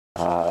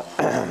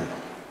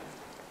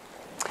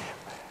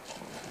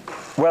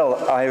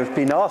Well, I've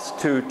been asked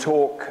to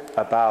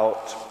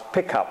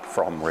pick up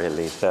from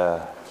really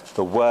the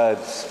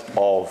words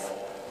of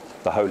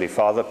the Holy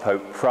Father,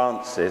 Pope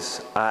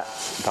Francis, at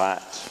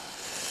that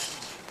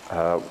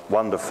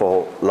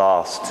wonderful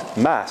last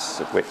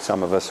Mass, at which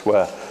some of us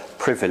were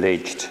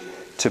privileged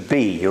to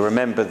be. You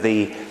remember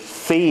the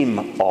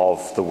theme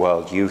of the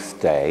World Youth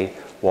Day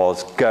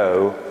was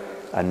 "Go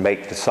and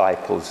make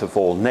disciples of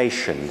all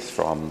nations,"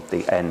 from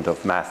the end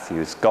of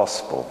Matthew's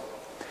Gospel.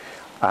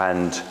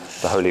 And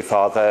the Holy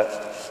Father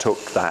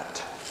took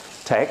that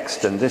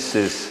text, and this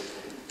is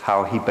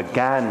how he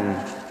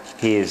began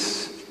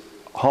his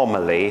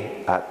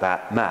homily at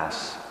that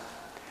Mass.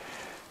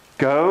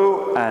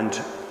 "Go and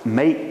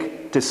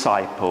make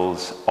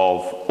disciples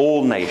of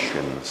all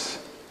nations."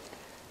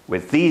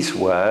 With these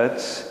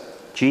words,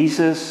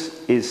 Jesus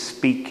is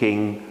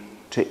speaking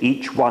to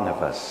each one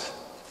of us,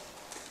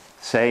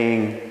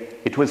 saying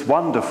it was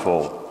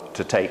wonderful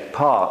to take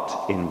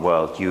part in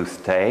World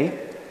Youth Day,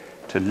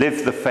 to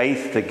live the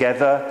faith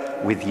together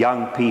with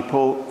young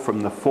people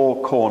from the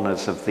four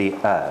corners of the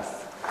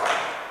earth.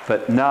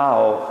 But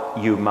now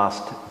you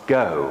must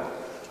go.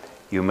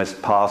 You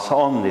must pass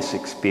on this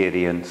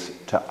experience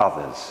to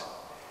others.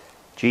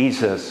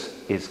 Jesus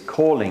is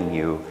calling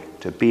you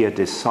to be a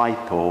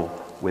disciple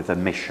with a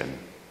mission.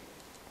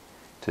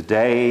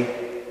 Today,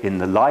 in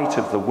the light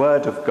of the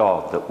Word of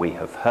God that we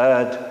have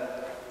heard,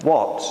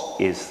 what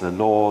is the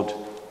Lord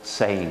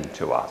saying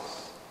to us?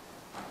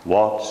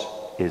 What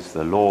is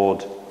the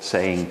Lord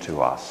saying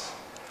to us?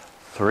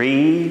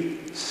 3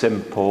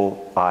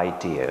 simple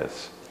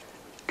ideas.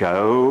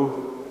 Go,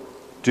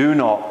 do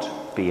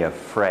not be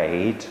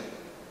afraid,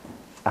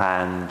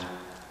 and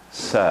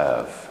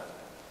serve.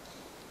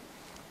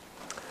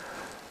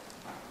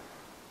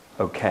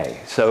 Okay,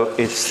 so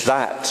it's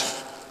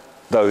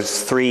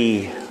those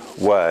 3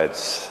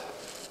 words,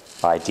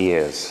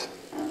 ideas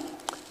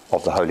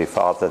of the Holy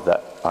Father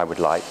that I would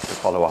like to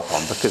follow up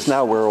on, because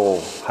now we're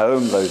all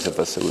home, those of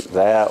us who were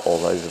there, or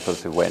those of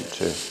us who went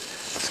to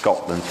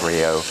Scotland's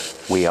Rio,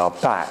 we are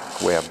back.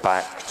 We're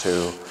back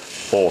to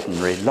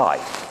ordinary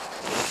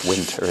life.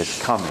 Winter is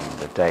coming,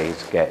 the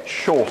days get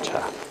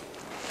shorter.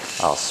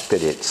 Our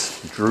spirits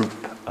droop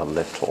a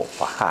little,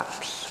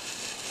 perhaps.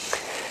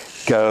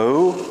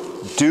 Go,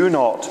 do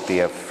not be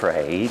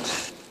afraid,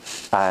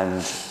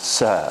 and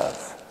serve.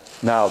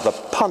 Now, the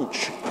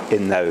punch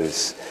in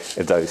those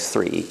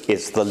 3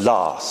 is the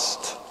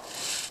last,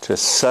 to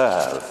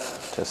serve,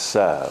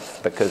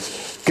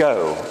 because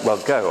go,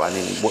 I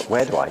mean,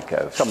 where do I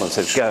go? Someone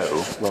says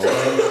go, well,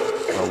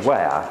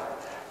 where?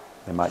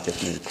 They might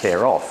just mean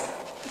clear off,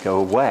 go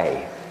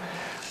away.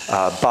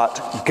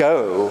 But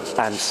go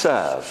and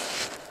serve.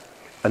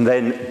 And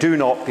then do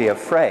not be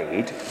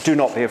afraid. Do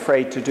not be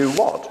afraid to do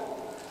what?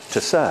 To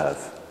serve.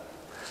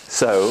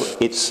 So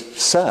it's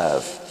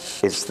serve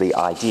is the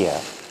idea.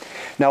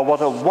 Now,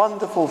 what a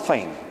wonderful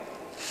thing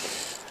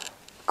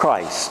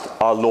Christ,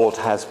 our Lord,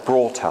 has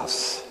brought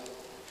us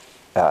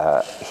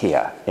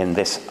here in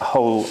this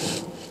whole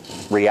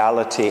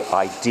reality,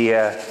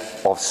 idea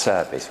of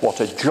service. What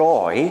a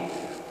joy,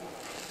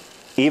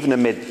 even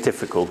amid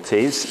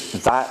difficulties,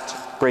 that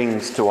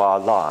brings to our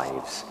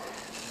lives.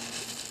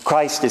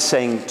 Christ is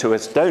saying to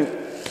us,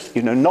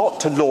 not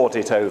to lord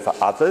it over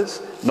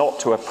others, not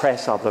to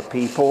oppress other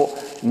people,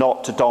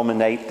 not to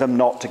dominate them,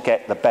 not to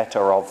get the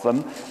better of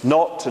them,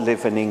 not to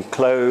live an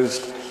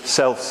enclosed,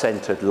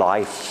 self-centered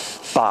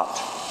life, but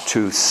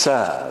to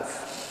serve.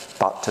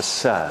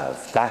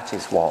 That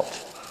is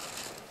what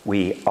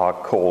we are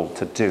called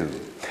to do.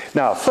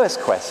 Now,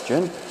 first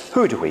question,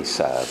 who do we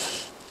serve?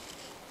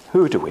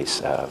 Who do we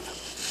serve?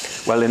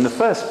 Well, in the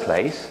first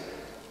place,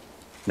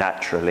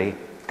 naturally,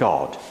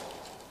 God,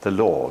 the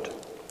Lord.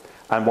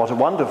 And what a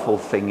wonderful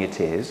thing it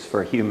is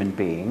for a human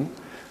being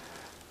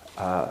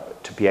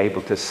to be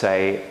able to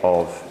say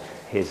of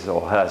his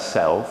or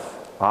herself,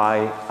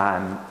 I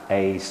am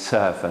a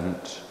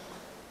servant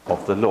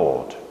of the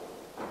Lord.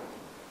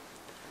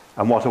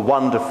 And what a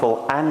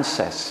wonderful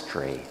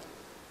ancestry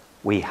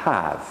we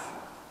have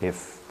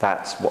if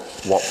that's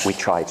what we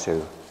try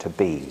to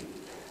be.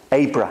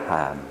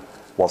 Abraham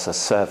was a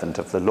servant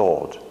of the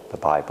Lord, the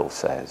Bible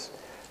says.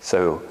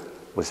 So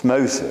was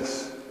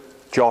Moses,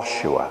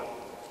 Joshua,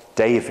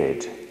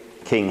 David,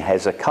 King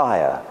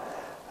Hezekiah,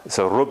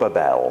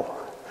 Zerubbabel.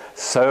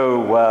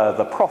 So were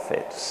the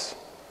prophets.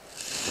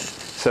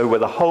 So were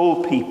the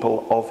whole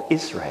people of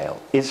Israel.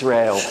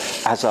 Israel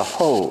as a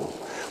whole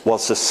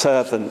was the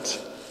servant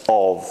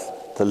of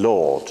the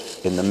Lord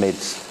in the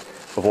midst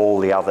of all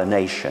the other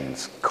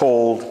nations,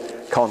 called,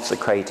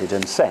 consecrated,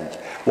 and sent.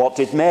 What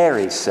did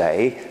Mary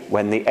say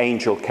when the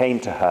angel came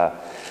to her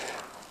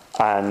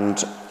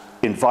and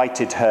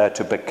invited her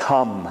to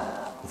become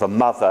the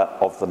mother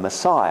of the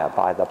Messiah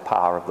by the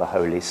power of the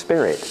Holy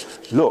Spirit?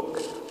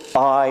 Look,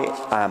 I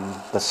am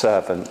the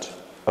servant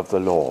of the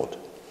Lord.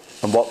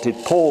 And what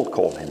did Paul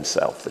call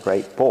himself, the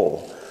great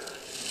Paul?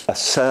 A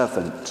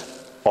servant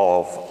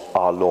of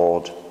our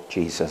Lord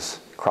Jesus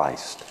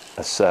Christ,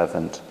 a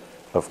servant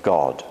of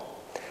God.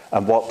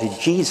 And what did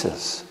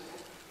Jesus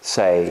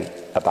say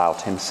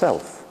about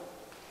himself?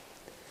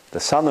 The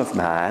Son of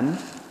Man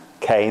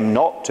came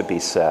not to be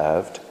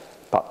served,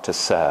 but to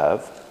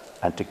serve,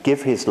 and to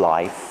give his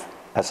life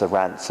as a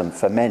ransom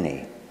for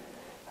many.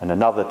 And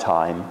another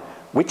time,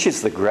 which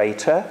is the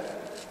greater,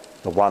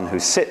 the one who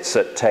sits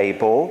at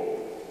table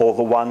or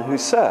the one who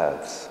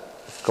serves?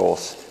 Of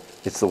course,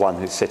 it's the one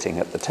who's sitting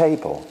at the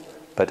table.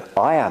 But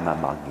I am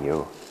among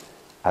you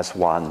as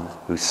one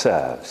who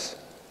serves.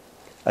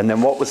 And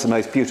then what was the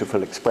most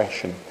beautiful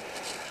expression,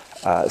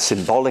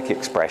 symbolic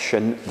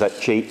expression that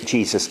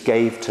Jesus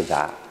gave to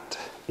that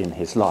in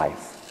his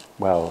life?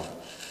 Well,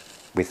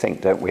 we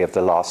think, don't we, of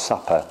the Last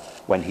Supper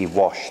when he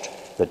washed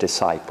the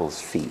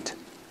disciples' feet.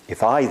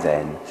 If I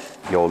then,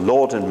 your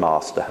Lord and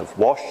Master, have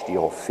washed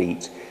your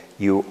feet,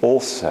 you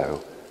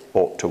also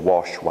ought to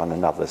wash one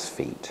another's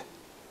feet.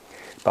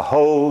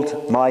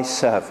 Behold my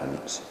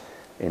servant,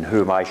 in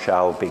whom I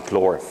shall be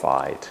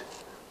glorified.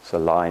 It's a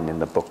line in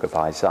the book of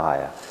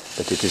Isaiah,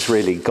 but it is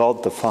really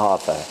God the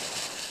Father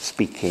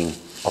speaking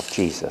of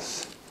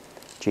Jesus.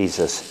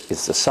 Jesus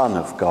is the Son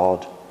of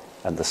God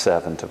and the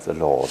servant of the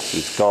Lord.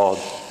 He's God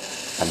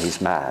and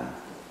he's man.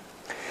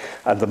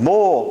 And the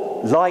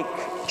more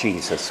like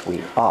Jesus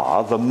we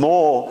are, the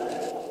more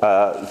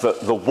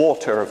the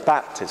water of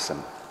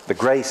baptism, the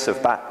grace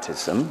of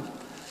baptism,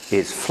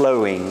 is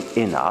flowing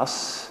in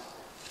us,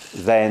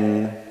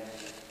 then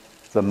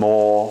the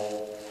more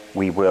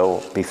we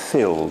will be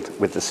filled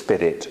with the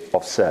spirit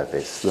of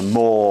service. The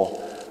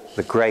more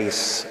the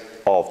grace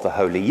of the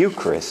Holy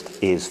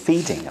Eucharist is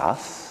feeding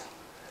us,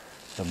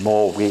 the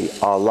more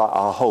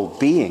our whole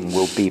being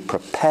will be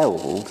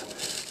propelled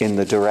in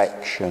the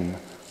direction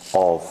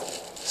of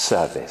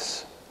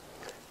service.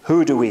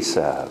 Who do we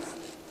serve?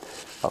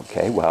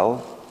 Okay,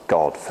 well,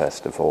 God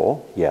first of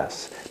all,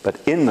 yes. But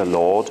in the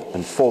Lord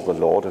and for the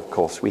Lord, of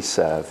course, we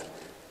serve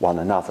one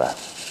another.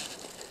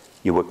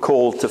 You were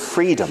called to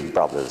freedom,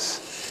 brothers,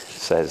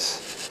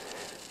 says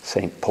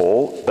St.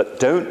 Paul, but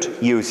don't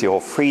use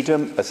your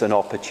freedom as an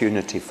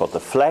opportunity for the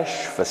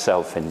flesh, for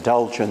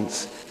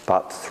self-indulgence,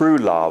 but through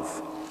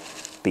love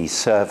be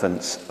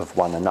servants of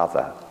one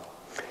another.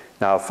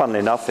 Now, funnily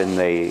enough,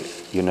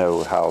 you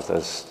know how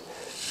there's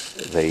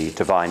the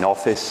divine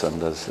office,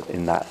 and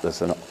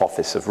there's an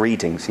office of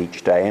readings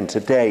each day, and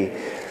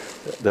today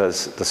the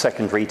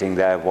second reading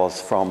there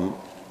was from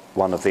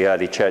one of the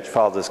early church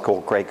fathers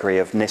called Gregory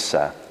of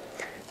Nyssa.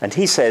 And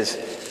he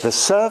says, the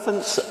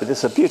servants,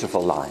 this is a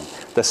beautiful line,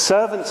 the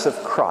servants of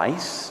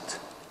Christ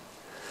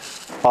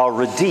are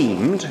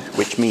redeemed,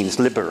 which means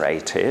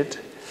liberated,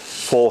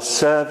 for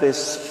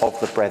service of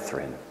the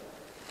brethren.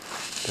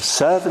 The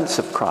servants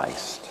of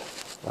Christ,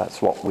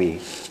 that's what we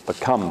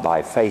become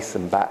by faith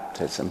and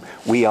baptism.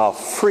 We are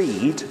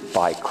freed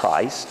by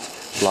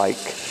Christ, like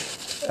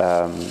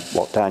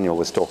what Daniel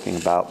was talking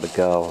about, the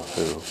girl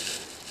who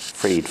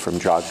freed from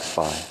drugs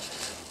by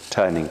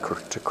turning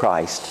to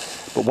Christ.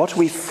 But what are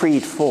we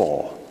freed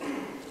for?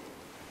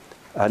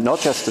 Not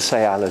just to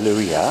say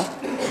hallelujah,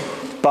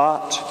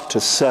 but to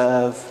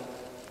serve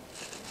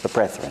the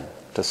brethren,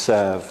 to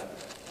serve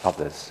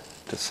others,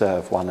 to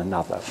serve one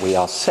another. We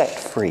are set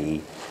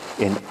free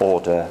in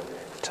order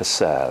to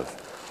serve.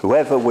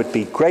 Whoever would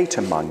be great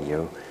among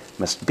you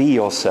must be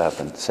your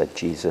servant, said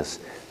Jesus,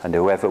 and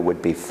whoever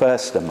would be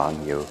first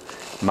among you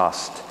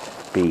must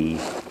be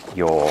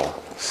your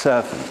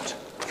servant.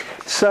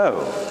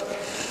 So,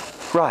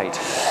 right,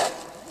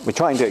 we're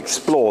trying to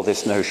explore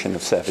this notion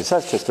of service.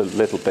 That's just a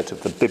little bit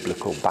of the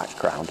biblical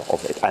background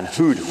of it. And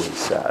who do we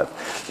serve?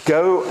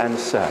 Go and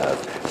serve.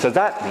 So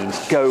that means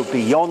go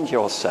beyond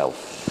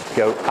yourself.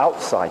 Go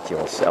outside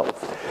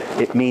yourself.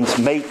 It means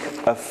make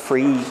a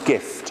free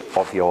gift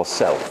of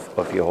yourself,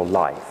 of your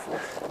life.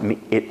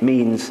 It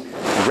means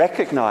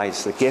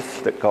recognize the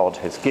gift that God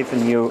has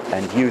given you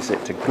and use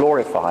it to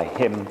glorify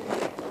him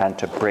and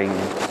to bring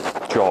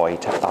joy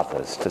to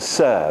others. To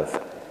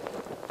serve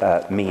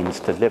means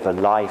to live a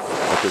life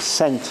that is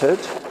centered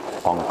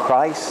on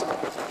Christ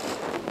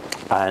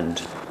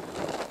and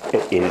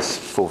it is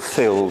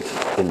fulfilled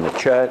in the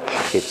church.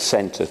 It's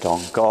centered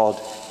on God.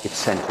 It's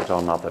centered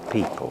on other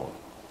people.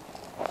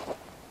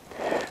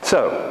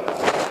 So,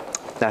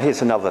 now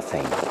here's another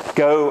thing.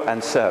 Go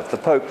and serve. The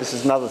Pope, this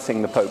is another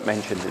thing the Pope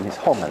mentioned in his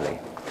homily.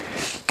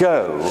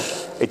 Go,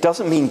 it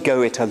doesn't mean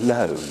go it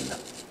alone.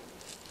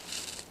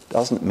 It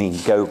doesn't mean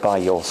go by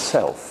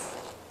yourself.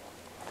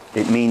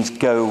 It means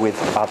go with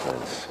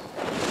others.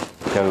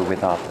 Go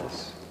with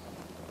others.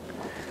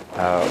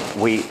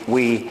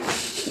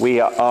 We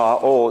are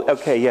all,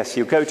 okay, yes,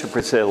 you go to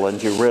Brazil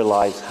and you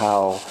realize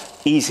how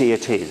easy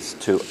it is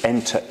to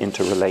enter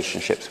into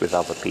relationships with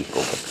other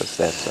people because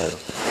they're so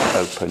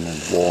open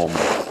and warm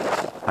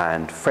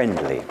and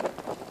friendly.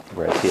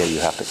 Whereas here you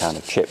have to kind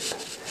of chip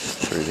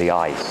through the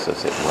ice,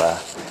 as it were,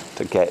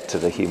 to get to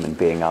the human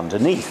being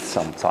underneath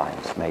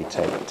sometimes. It may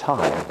take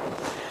time.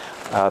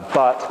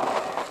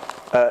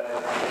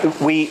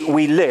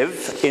 We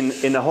live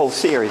in a whole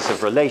series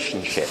of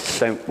relationships,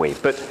 don't we?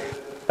 But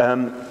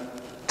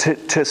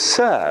to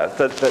serve,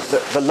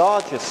 the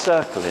largest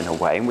circle in a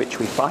way in which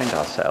we find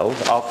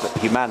ourselves, after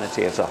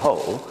humanity as a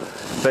whole,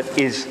 but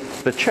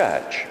is the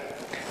church.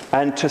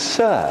 And to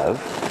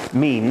serve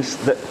means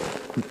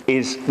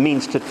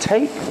to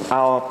take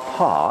our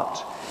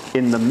part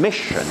in the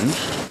mission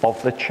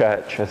of the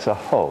church as a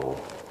whole.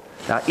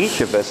 Now, each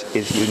of us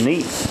is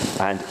unique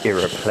and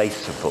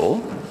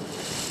irreplaceable.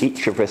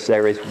 Each of us,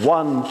 there is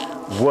one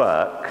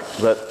work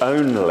that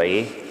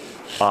only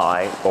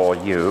I or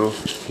you,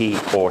 he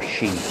or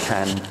she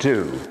can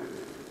do.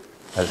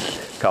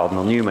 As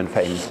Cardinal Newman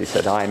famously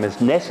said, I am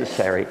as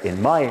necessary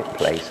in my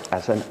place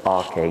as an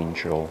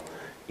archangel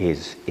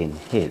is in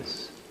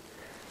his.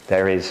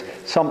 There is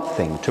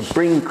something to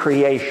bring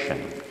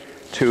creation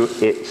to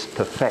its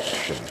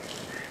perfection,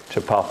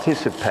 to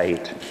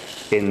participate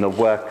in the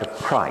work of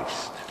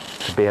Christ,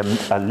 to be a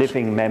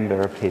living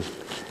member of his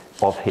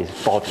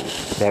body.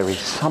 There is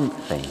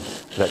something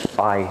that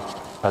I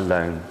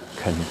alone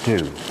can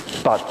do,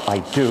 but I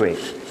do it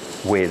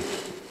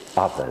with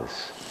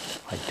others.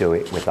 I do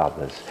it with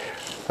others.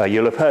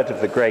 You'll have heard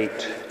of the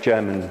great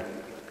German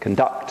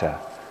conductor,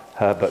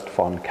 Herbert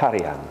von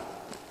Karajan.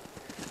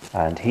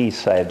 And he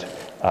said,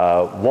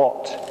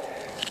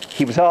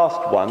 he was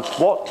asked once,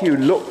 what do you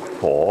look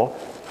for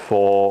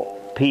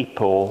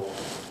people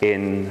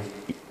in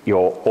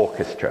your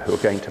orchestra who are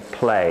going to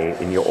play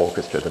in your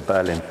orchestra, the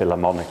Berlin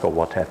Philharmonic or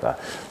whatever?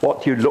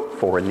 What do you look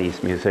for in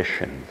these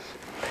musicians?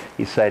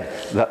 He said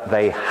that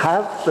they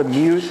have the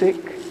music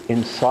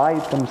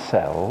inside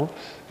themselves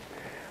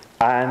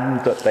and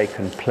that they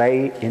can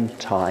play in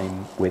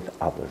time with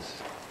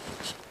others.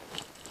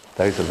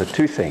 Those are the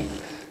two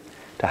things.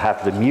 To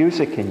have the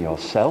music in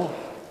yourself,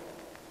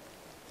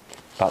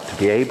 but to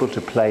be able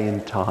to play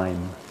in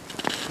time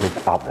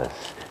with others.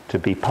 To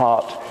be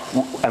part,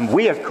 and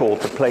we are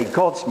called to play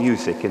God's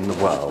music in the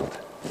world.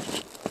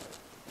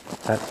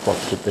 That's what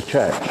the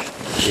church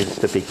is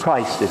to be.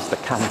 Christ is the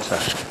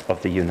cantor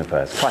of the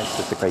universe. Christ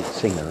is the great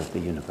singer of the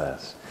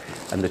universe.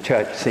 And the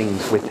church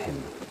sings with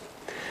him.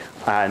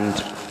 And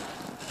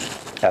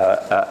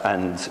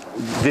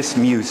this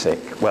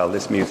music,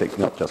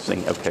 not just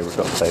singing, okay, we've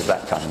got to play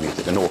that kind of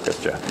music, an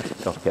orchestra,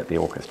 got to get the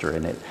orchestra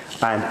in it.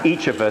 And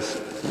each of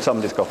us,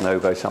 somebody's got an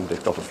oboe,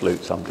 somebody's got a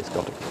flute, somebody's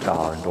got a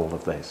guitar and all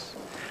of this.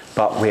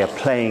 But we are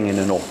playing in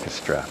an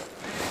orchestra.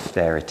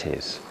 There it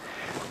is.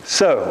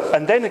 So,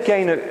 and then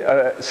again,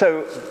 the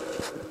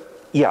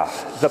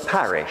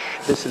parish.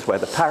 This is where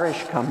the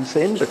parish comes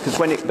in, because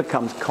when it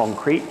becomes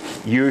concrete,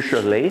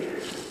 usually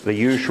the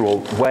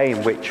usual way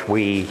in which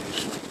we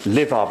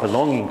live our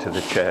belonging to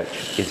the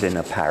church is in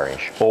a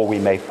parish, or we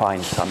may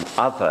find some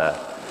other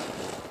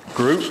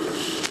group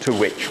to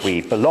which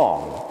we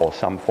belong, or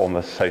some form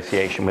of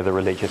association with a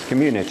religious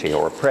community,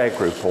 or a prayer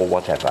group, or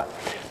whatever.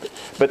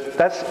 But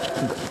that's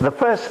the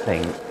first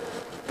thing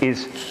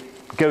is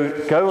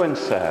go and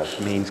serve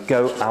means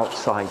go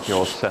outside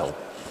yourself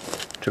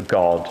to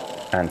God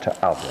and to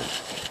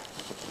others.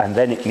 And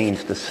then it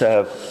means to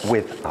serve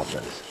with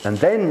others. And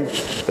then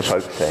the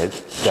Pope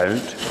says,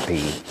 don't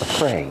be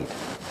afraid.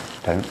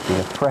 Don't be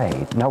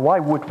afraid. Now, why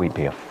would we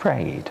be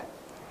afraid?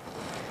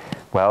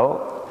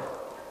 Well,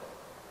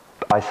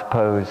 I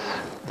suppose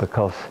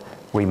because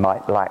we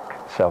might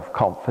lack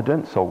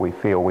self-confidence, or we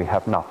feel we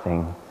have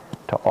nothing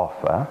to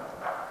offer.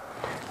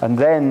 And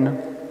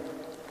then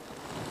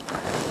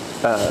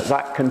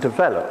that can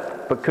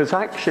develop, because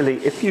actually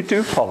if you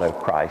do follow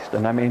Christ,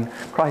 and I mean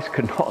Christ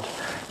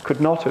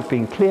could not have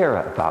been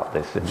clearer about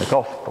this in the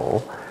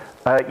gospel,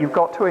 you've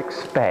got to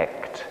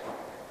expect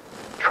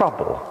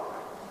trouble.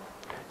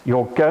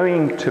 You're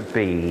going to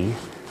be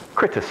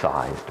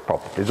criticized,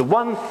 probably. The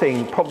one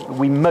thing probably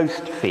we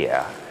most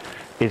fear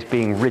is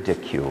being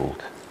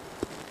ridiculed,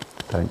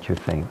 don't you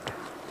think?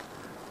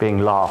 Being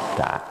laughed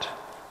at.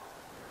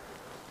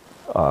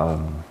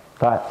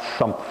 That's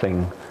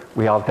something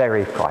we are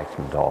very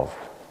frightened of.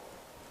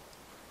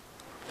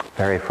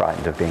 Very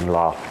frightened of being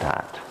laughed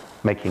at,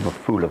 making a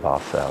fool of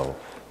ourselves.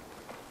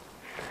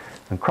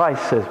 And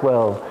Christ says,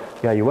 well,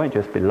 yeah, you won't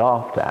just be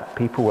laughed at,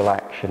 people will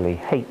actually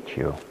hate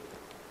you.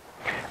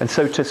 And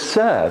so to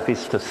serve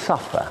is to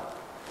suffer.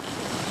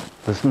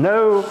 There's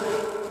no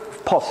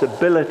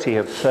possibility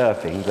of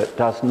serving that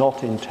does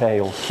not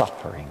entail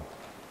suffering.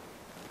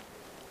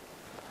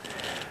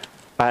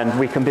 And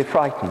we can be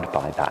frightened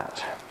by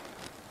that.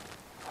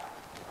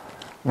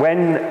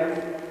 When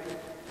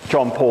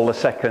John Paul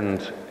II,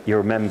 you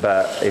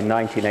remember, in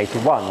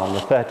 1981, on the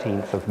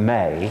 13th of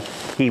May,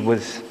 he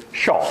was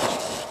shot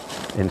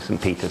in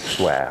St. Peter's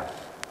Square.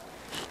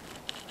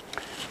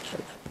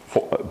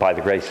 By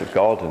the grace of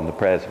God and the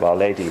prayers of Our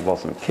Lady, he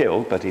wasn't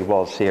killed, but he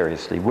was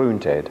seriously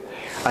wounded.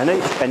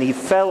 And he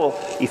fell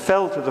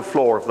to the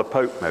floor of the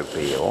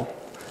Pope-mobile,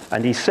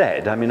 and he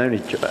said, I mean, only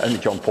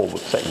John Paul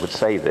would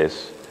say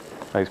this.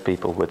 Most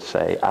people would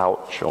say,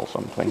 ouch, or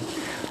something.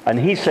 And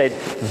he said,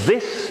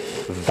 this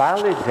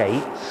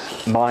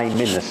validates my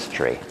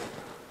ministry.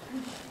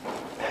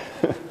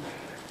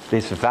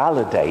 This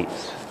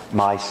validates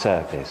my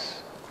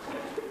service,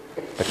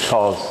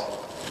 because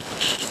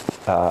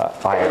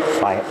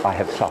I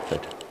have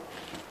suffered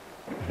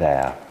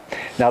there.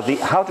 Now,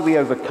 how do we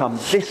overcome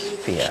this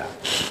fear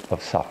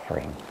of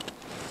suffering?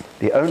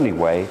 The only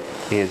way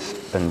is,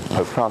 and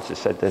Pope Francis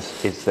said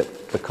this, is that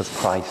because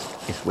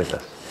Christ is with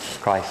us.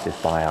 Christ is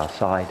by our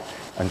side,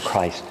 and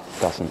Christ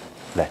doesn't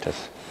let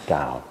us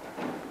down.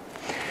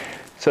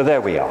 So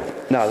there we are.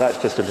 Now,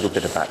 that's just a little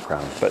bit of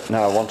background, but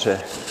now I want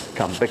to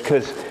come,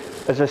 because,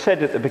 as I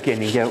said at the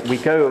beginning,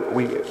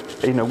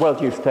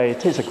 World Youth Day,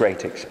 it is a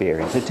great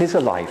experience. It is a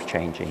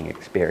life-changing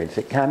experience.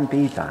 It can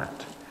be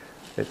that.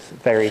 It's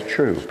very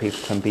true. People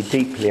can be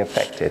deeply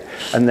affected.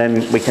 And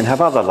then we can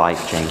have other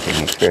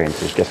life-changing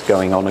experiences, just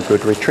going on a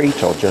good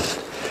retreat, or just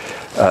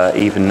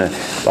even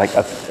like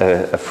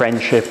a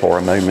friendship, or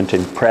a moment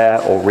in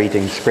prayer, or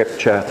reading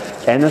scripture,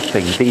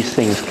 anything. These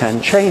things can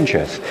change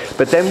us.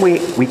 But then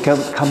we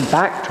come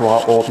back to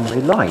our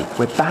ordinary life.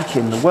 We're back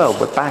in the world.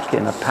 We're back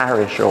in a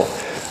parish or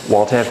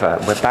whatever.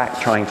 We're back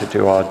trying to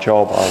do our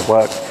job, our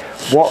work.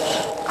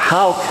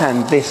 How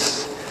can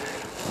this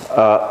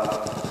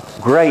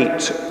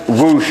great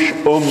whoosh,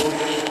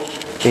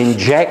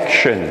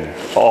 injection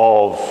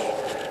of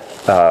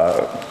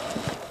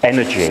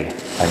energy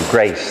and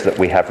grace that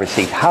we have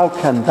received, how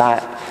can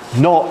that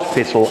not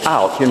fizzle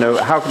out?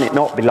 How can it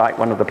not be like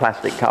one of the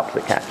plastic cups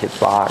that catches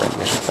fire and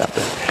you just have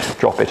to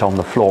drop it on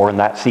the floor and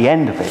that's the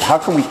end of it? How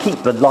can we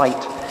keep the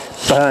light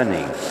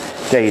burning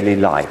daily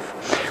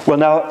life? Well,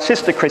 now,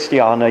 Sister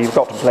Christiana, you've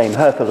got to blame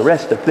her for the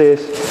rest of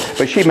this,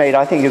 but she made,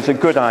 I think it was a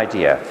good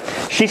idea.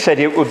 She said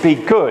it would be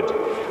good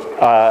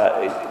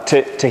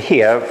to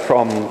hear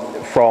from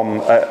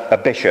a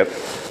bishop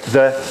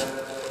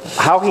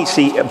how he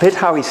sees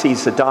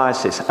the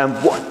diocese, and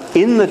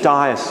in the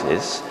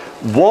diocese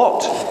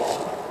what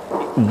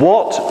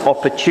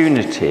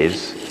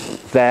opportunities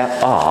there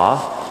are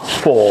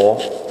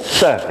for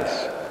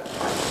service.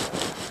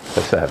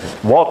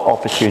 What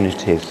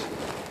opportunities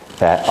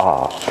there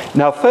are.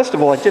 Now, first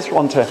of all, I just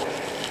want to,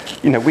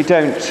 we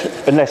don't,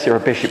 unless you're a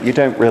bishop, you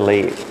don't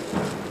really,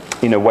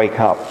 wake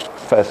up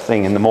first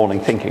thing in the morning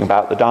thinking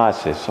about the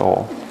diocese,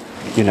 or,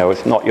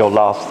 it's not your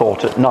last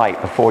thought at night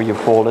before you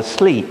fall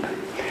asleep.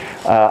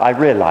 I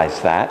realise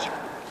that,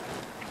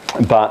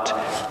 but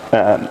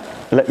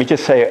let me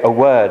just say a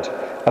word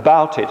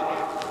about it.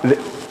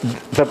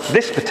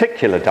 This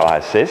particular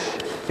diocese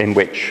in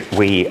which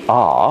we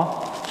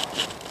are,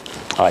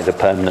 either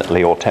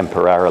permanently or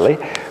temporarily,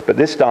 but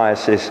this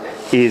diocese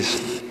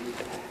is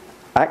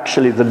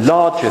actually the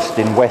largest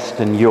in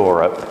Western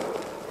Europe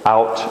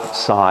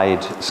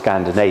outside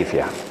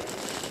Scandinavia,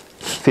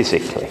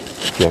 physically,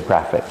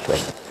 geographically.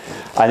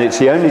 And it's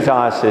the only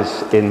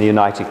diocese in the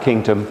United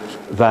Kingdom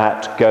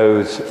that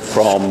goes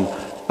from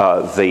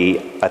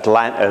the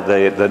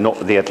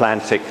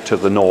Atlantic to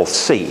the North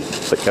Sea,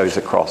 that goes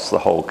across the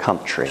whole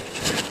country.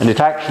 And it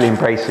actually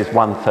embraces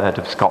 1/3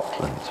 of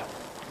Scotland.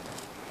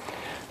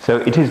 So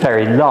it is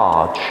very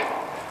large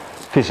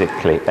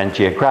physically and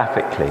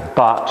geographically,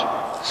 but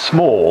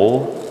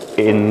small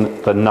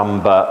in the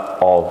number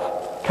of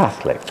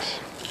Catholics.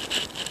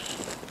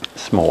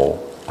 Small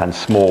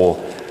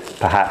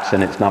perhaps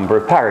in its number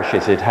of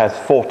parishes. It has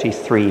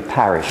 43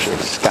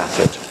 parishes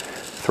scattered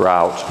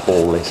throughout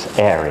all this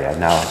area.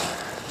 Now,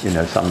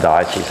 some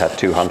dioceses have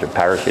 200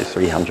 parishes,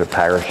 300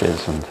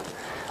 parishes, and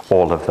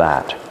all of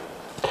that.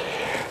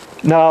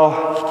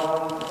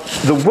 Now,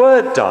 the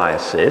word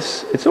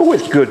diocese, it's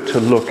always good to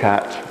look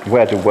at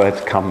where do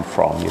words come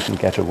from. You can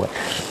get a word.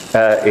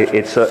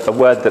 It's a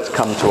word that's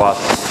come to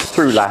us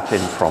through Latin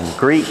from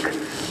Greek,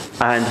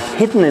 and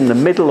hidden in the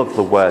middle of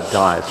the word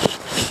diocese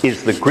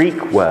is the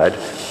Greek word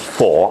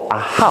for a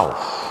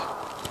house,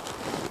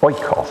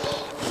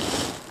 oikos,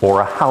 or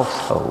a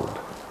household.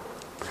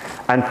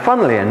 And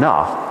funnily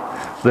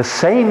enough, the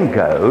same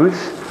goes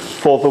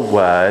for the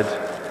word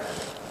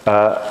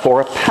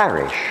for a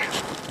parish.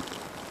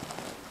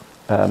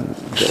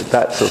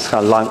 That's a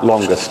kind of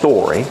longer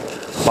story,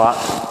 but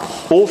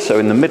also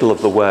in the middle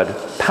of the word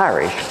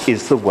parish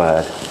is the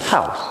word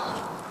house.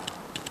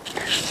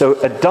 So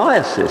a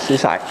diocese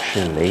is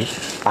actually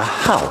a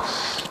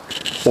house,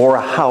 or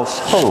a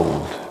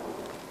household,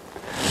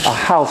 a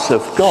house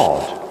of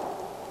God,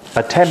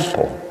 a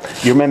temple.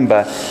 You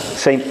remember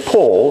St.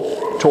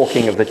 Paul,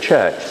 talking of the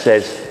church,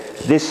 says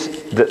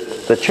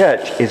the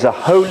church is a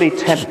holy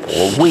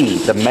temple. We,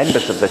 the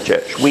members of the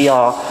church, we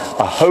are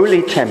a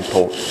holy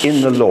temple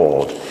in the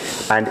Lord.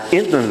 And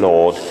in the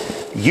Lord,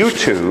 you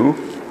two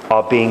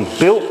are being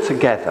built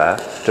together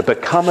to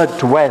become a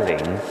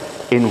dwelling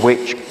in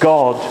which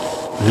God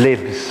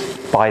lives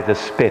by the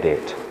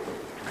Spirit.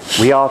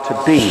 We are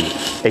to be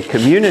a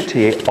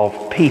community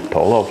of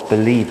people, of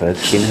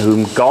believers, in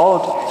whom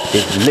God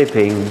is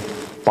living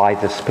by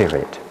the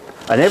Spirit.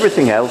 And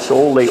everything else,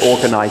 all the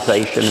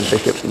organisation and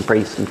bishops and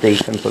priests and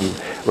deacons and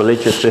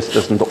religious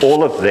sisters and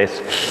all of this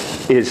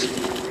is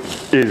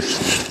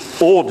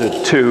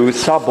ordered to,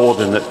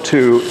 subordinate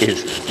to,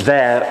 is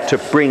there to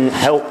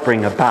help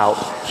bring about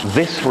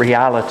this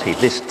reality,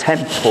 this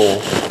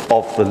temple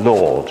of the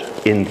Lord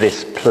in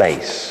this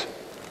place.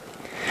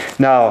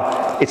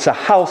 Now, it's a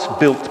house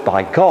built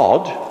by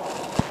God.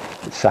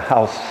 It's a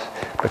house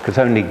because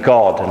only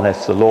God,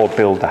 unless the Lord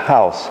build a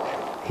house,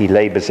 he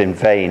labors in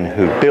vain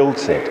who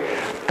builds it.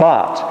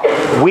 But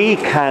we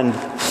can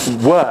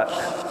work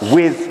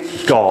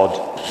with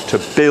God to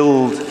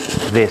build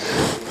this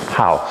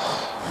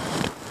house.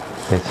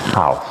 This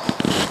house.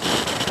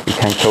 We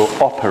can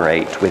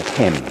cooperate with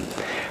him.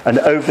 And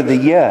over the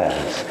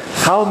years,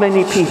 how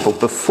many people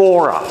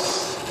before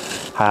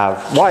us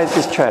have... Why is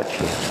this church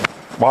here?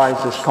 Why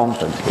is this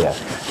convent here?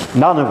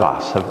 None of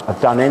us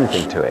have done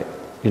anything to it.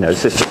 You know,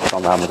 sister's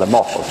gone around with a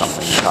mop or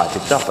something and tied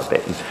it up a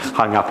bit and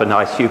hung up a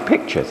nice few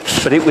pictures.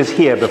 But it was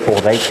here before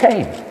they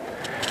came.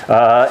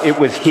 It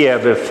was here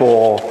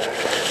before,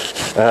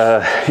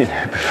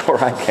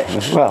 before I came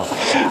as well.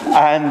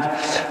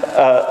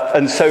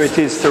 And so it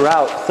is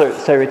throughout.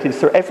 So it is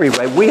through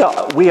everywhere.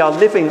 We are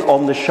living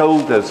on the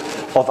shoulders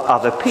of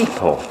other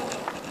people,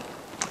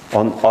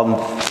 on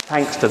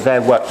thanks to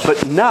their work.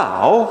 But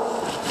now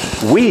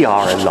we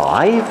are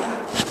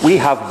alive. We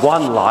have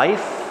one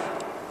life.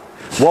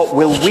 What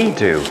will we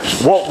do?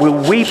 What will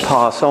we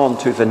pass on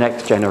to the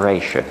next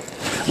generation?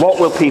 What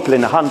will people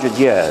in 100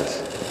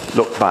 years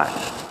look back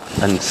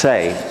and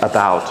say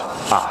about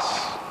us?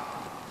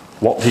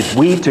 What did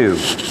we do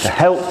to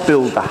help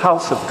build the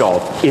house of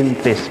God in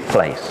this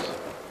place?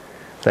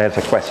 There's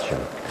a question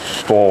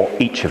for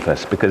each of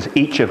us, because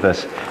each of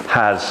us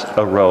has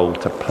a role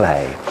to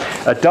play.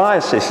 A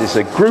diocese is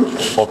a group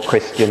of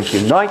Christians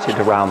united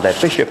around their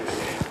bishop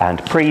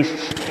and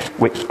priests.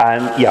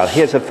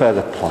 Here's a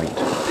further point.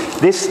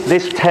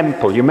 This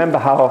temple, you remember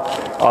how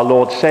our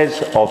Lord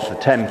says of the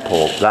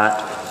temple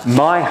that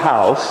my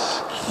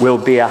house will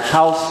be a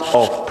house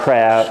of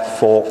prayer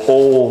for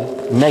all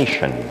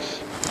nations.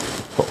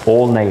 For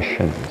all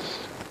nations.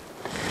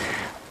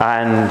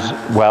 And,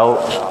 well,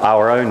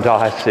 our own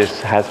diocese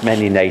has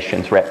many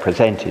nations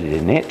represented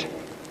in it,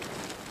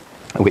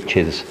 which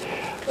is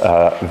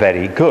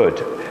very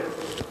good.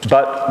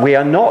 But we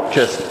are not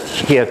just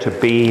here to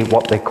be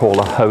what they call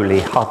a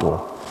holy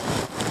huddle,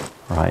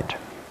 right?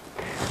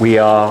 We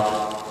are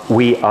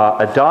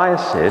a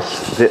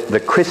diocese, the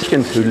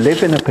Christians who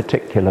live in a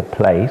particular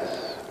place,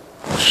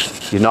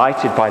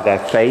 united by their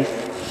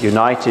faith,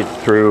 united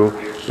through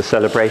the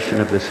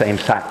celebration of the same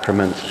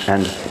sacraments,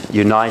 and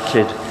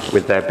united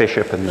with their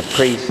bishop and the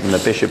priest, and the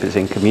bishop is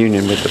in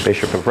communion with the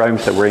Bishop of Rome,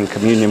 so we're in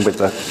communion with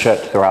the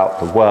church throughout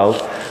the world.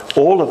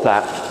 All of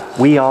that,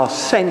 we are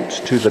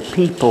sent to the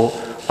people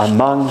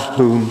among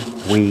whom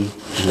we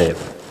live.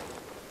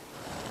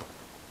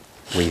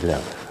 We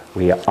live.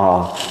 We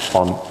are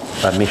on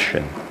a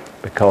mission,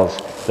 because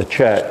the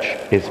church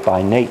is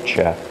by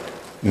nature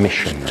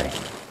missionary.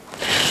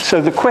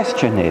 So the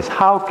question is,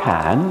 how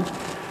can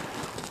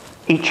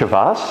each of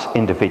us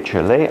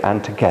individually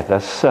and together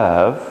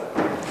serve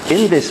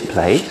in this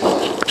place,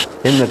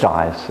 in the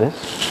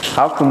diocese?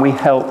 How can we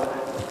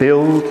help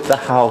build the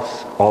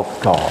house of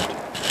God?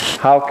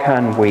 How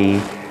can we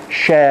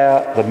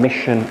share the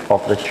mission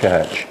of the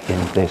church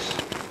in this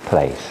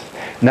place?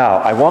 Now,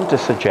 I want to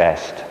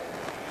suggest,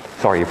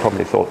 sorry, you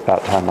probably thought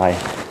about time I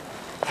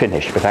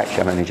finished, but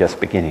actually I'm only just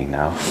beginning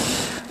now.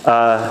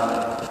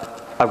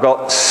 I've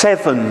got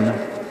 7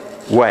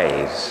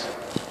 ways.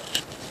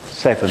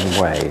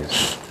 7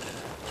 ways.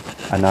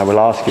 And I will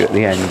ask you at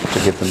the end to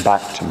give them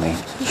back to me,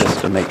 just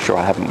to make sure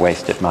I haven't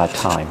wasted my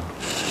time.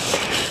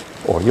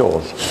 Or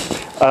yours.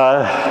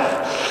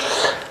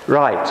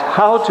 Right,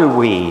 how do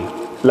we...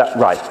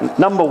 Right,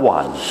 number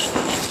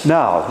 1.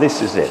 Now,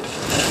 this is it.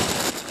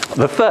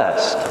 The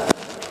first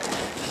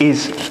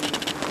is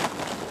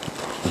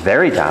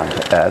very down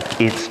to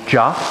earth. It's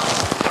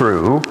just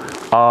through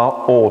our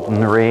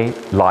ordinary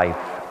life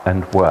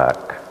and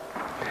work.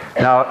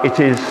 Now, it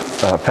is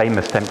a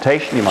famous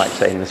temptation, you might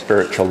say, in the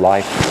spiritual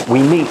life.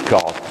 We meet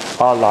God.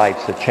 Our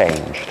lives are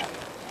changed.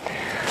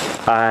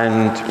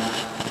 And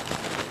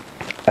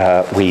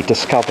we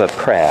discover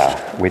prayer.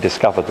 We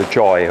discover the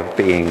joy of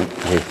being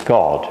with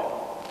God.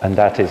 And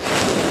that is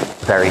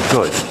very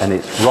good. And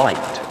it's right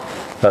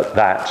that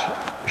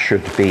that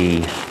should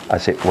be,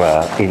 as it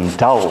were,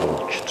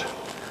 indulged.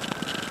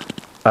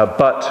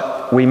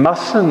 But we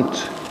mustn't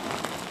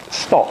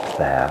stop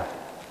there.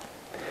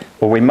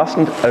 Or we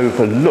mustn't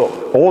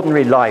overlook.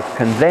 Ordinary life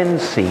can then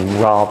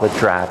seem rather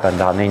drab and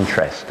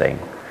uninteresting.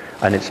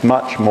 And it's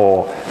much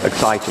more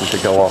exciting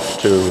to go off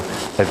to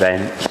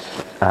events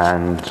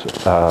and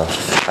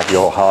have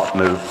your heart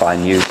moved by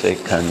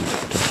music and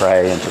to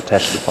pray and to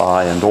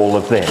testify and all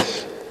of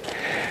this.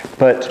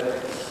 But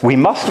we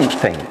mustn't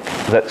think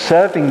that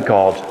serving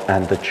God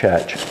and the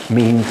church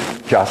means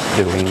just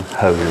doing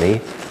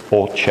holy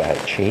or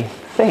churchy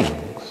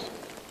things.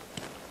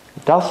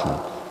 It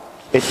doesn't.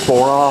 It's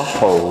for our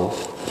whole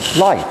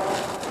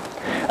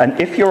life. And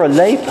if you're a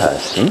lay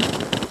person,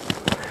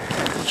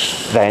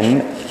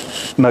 then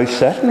most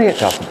certainly it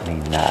doesn't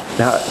mean that.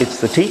 Now,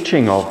 it's the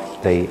teaching of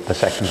the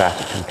Second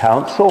Vatican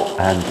Council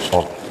and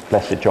of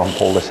Blessed John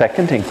Paul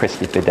II in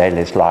Christi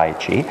Fidelis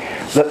Laici,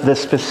 that the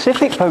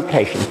specific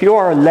vocation, if you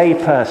are a lay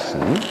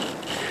person,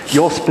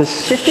 your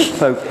specific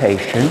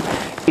vocation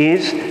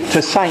is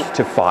to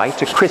sanctify,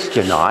 to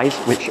Christianize,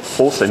 which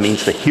also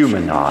means to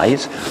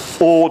humanize,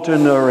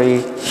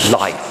 ordinary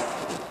life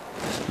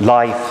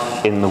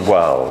in the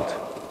world.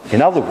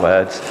 In other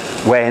words,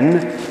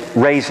 when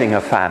raising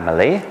a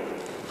family,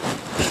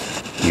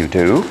 you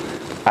do,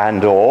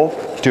 and or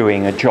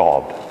doing a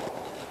job.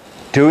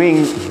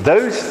 Doing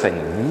those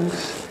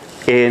things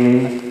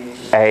in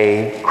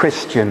a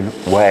Christian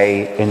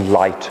way,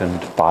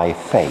 enlightened by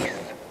faith.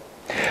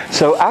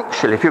 So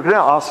actually, if you're going to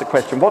ask the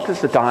question, what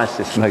does the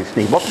diocese most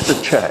need? What does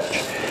the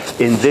church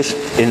in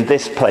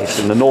this place,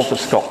 in the north of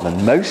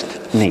Scotland,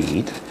 most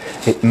need?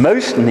 It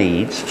most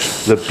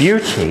needs the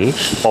beauty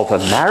of a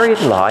married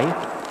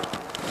life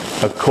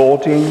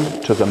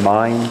according to the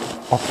mind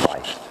of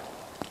Christ.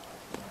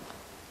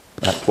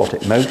 That's what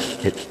it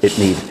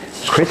needs.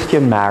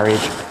 Christian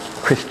marriage,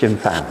 Christian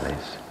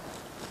families,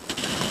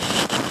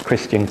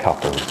 Christian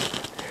couples.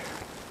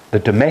 The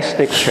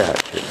domestic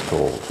church, it's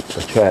called,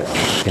 the church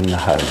in the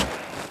home.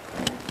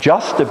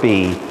 Just to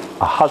be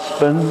a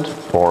husband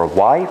or a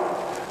wife,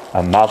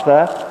 a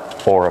mother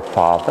or a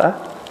father,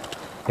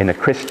 in a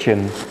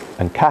Christian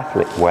and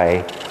Catholic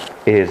way,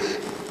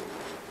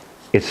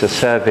 it's a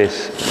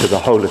service to the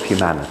whole of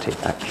humanity,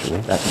 actually.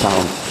 That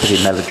sounds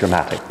pretty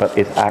melodramatic, but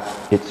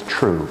it's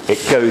true.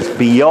 It goes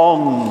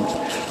beyond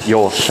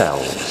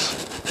yourselves.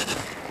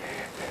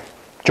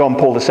 John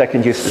Paul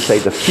II used to say,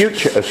 the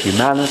future of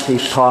humanity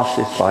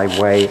passes by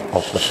way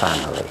of the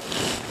family.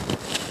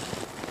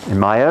 In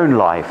my own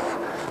life,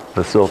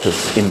 the sort of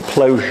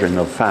implosion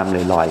of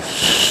family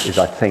life is,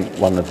 I think,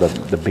 one of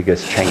the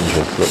biggest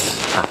changes that's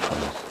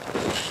happened.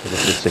 There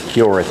was a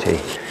security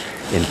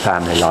in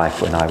family life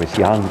when I was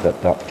young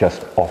that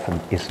just often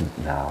isn't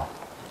now.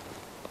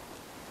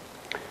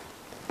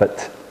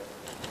 But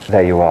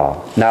there you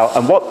are. Now,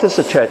 and what does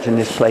the church in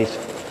this place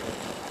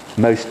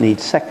most need,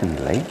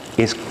 secondly,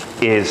 is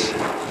we're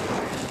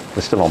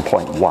still on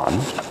point 1,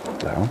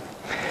 though,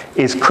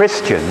 is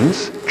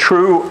Christians,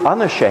 true,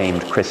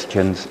 unashamed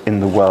Christians in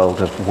the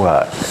world of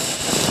work.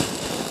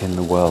 In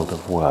the world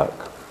of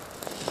work.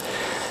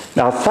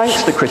 Now,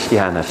 thanks to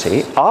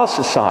Christianity, our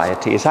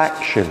society is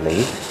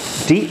actually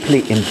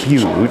deeply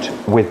imbued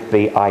with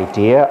the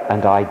idea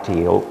and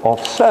ideal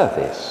of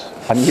service.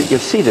 I mean, you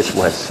see this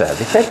word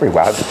service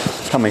everywhere. I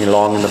was coming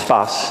along and the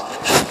bus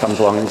comes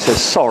along and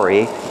says,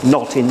 sorry,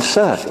 not in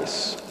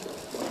service.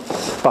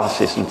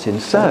 Bus isn't in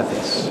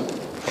service.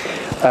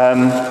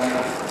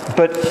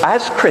 But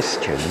as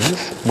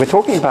Christians, we're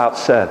talking about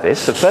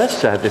service. The first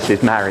service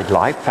is married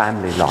life,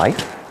 family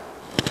life.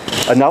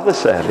 Another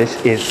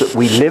service is that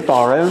we live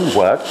our own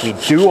work, we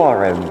do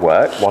our own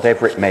work,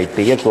 whatever it may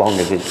be, as long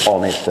as it's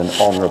honest and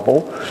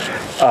honourable,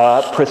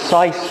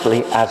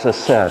 precisely as a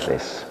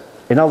service.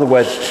 In other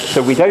words,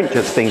 so we don't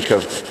just think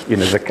of,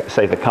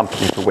 say the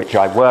company for which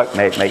I work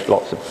may make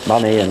lots of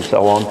money and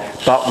so on,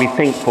 but we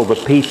think for the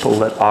people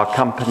that our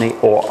company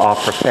or our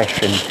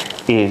profession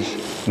is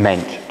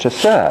meant to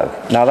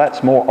serve. Now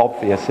that's more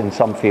obvious in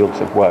some fields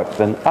of work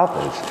than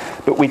others,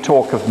 but we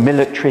talk of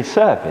military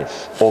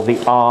service or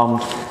the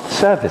armed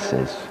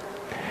services.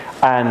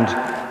 And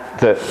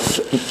the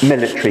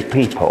military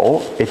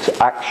people, it's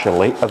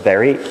actually a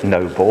very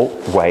noble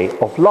way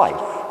of life,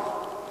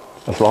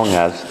 as long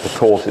as the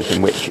causes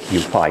in which you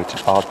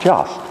fight are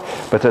just.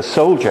 But a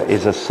soldier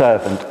is a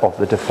servant of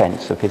the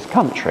defence of his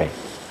country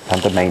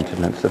and the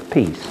maintenance of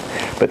peace.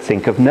 But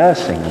think of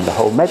nursing and the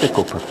whole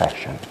medical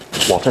profession.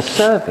 What a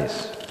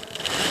service.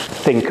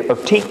 Think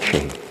of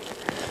teaching.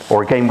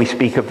 Or again, we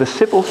speak of the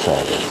civil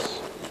service.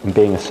 And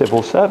being a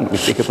civil servant, we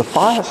speak of the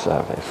fire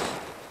service.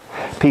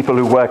 People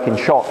who work in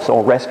shops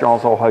or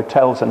restaurants or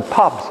hotels and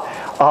pubs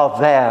are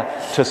there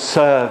to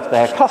serve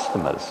their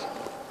customers.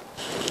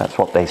 That's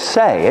what they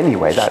say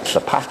anyway, that's the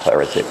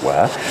patter, as it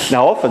were.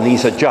 Now often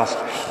these are just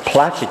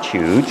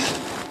platitudes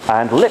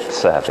and lip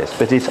service,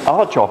 but it's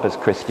our job as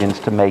Christians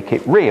to make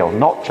it real,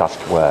 not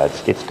just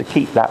words. It's to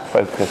keep that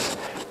focus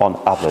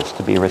on others,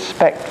 to be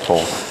respectful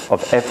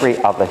of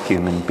every other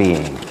human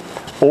being.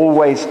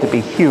 Always to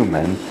be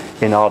human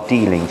in our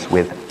dealings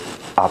with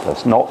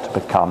others, not to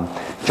become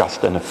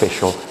just an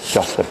official,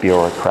 just a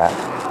bureaucrat,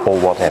 or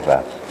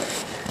whatever.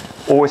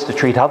 Always to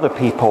treat other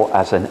people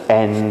as an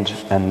end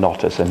and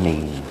not as a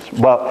means.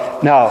 Well,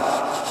 now,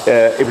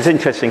 it was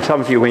interesting,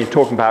 some of you, when you're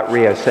talking about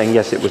Rio, saying,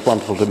 yes, it was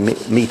wonderful to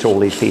meet all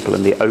these people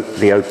and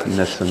the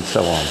openness and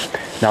so on.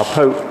 Now,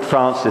 Pope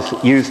Francis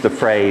used the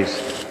phrase,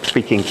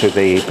 speaking to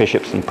the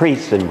bishops and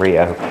priests in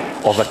Rio,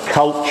 of a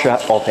culture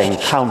of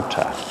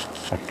encounter.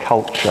 A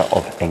culture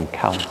of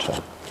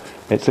encounter.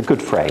 It's a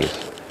good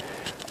phrase.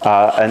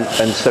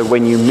 And so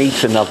when you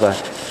meet another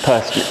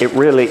person, it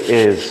really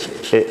is,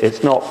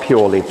 it's not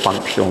purely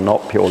functional,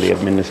 not purely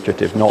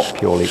administrative, not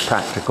purely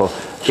practical.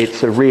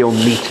 It's a real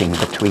meeting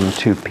between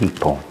two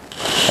people.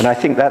 And I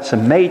think that's a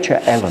major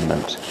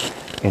element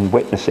in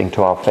witnessing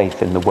to our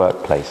faith in the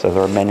workplace. So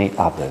there are many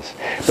others.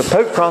 But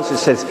Pope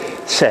Francis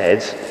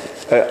says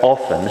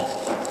often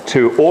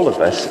to all of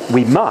us,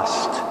 we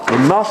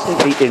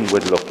mustn't be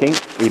inward looking,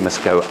 we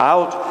must go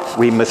out,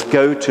 we must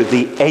go to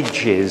the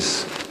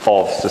edges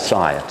of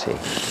society.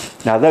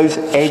 Now those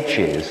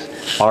edges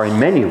are in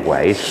many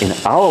ways, in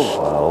our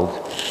world,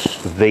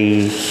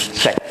 the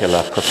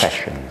secular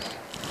professions.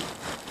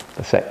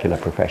 The secular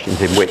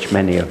professions in which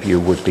many of you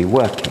would be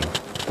working.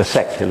 The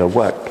secular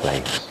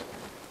workplace.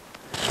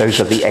 Those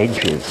are the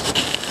edges,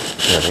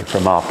 really,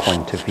 from our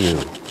point of view.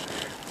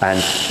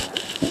 And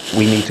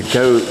we need to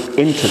go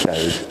into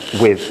those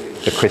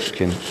with the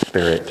Christian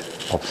spirit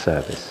of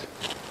service.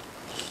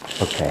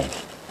 Okay.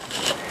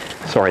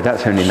 Sorry,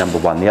 that's only number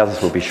one. The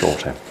others will be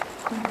shorter.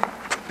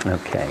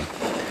 Okay.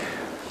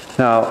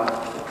 Now,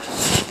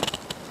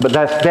 but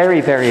that's very,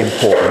 very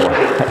important,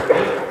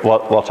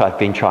 what I've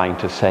been trying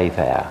to say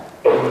there.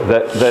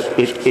 That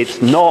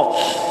it's not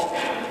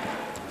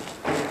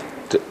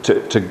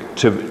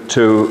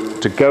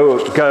to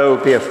go,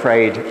 be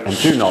afraid, and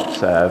do not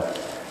serve.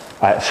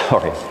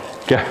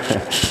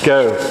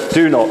 Go,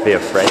 do not be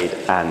afraid,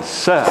 and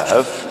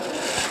serve.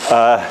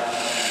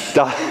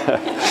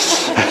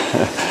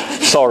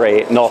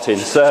 Sorry, not in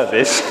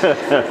service.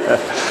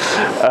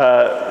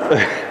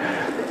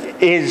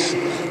 is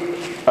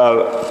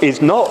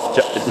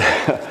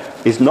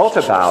not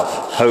about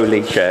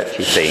holy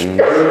churchy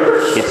things.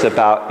 It's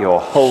about your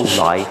whole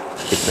life.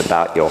 It's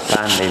about your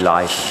family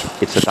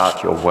life. It's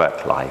about your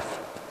work life.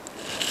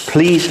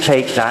 Please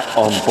take that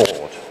on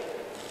board,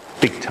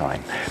 big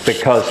time,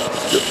 because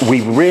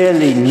we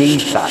really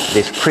need that,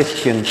 this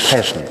Christian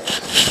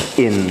presence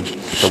in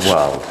the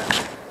world.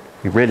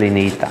 We really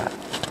need that.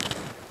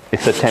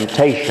 It's a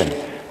temptation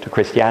to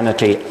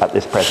Christianity at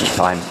this present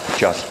time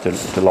just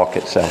to lock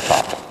itself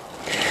up.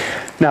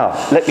 Now,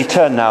 let me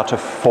turn now to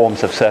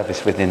forms of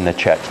service within the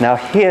church. Now,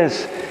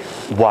 here's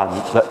one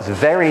that's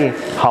very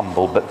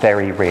humble but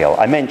very real.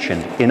 I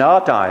mentioned in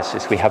our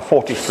diocese we have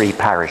 43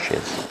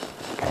 parishes,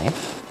 okay?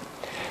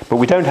 But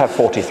we don't have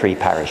 43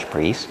 parish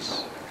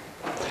priests.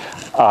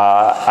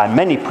 And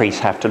many priests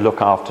have to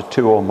look after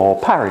 2 or more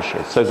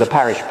parishes. So the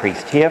parish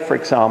priest here, for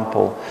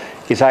example,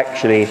 is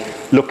actually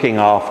looking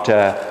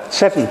after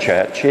 7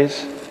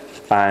 churches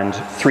and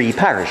 3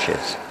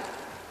 parishes.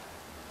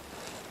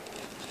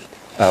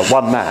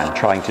 One man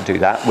trying to do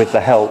that with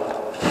the help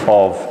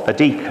of a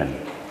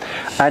deacon.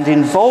 And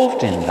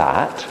involved in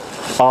that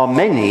are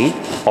many,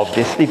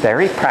 obviously,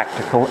 very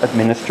practical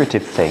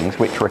administrative things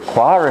which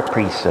require a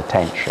priest's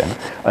attention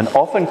and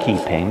often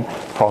keep him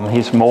from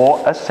his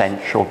more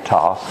essential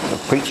tasks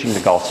of preaching the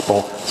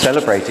gospel,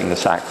 celebrating the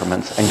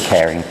sacraments, and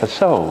caring for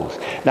souls.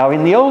 Now,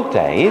 in the old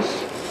days,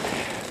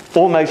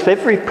 almost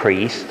every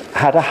priest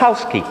had a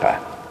housekeeper.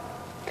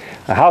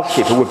 A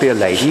housekeeper would be a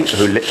lady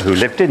who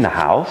lived in the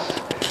house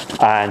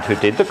and who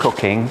did the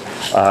cooking,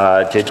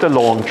 did the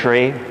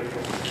laundry,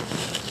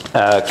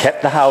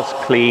 kept the house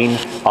clean,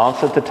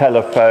 answered the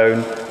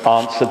telephone,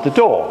 answered the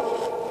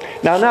door.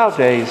 Now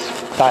nowadays,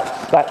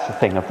 that's a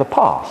thing of the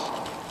past.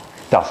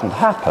 Doesn't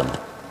happen.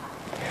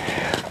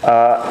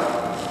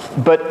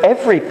 But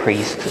every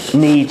priest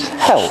needs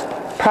help,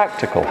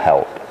 practical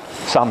help.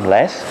 Some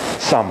less,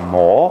 some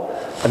more,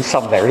 and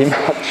some very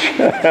much.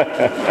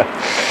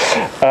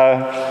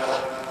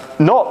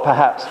 Not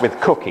perhaps with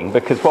cooking,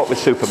 because what with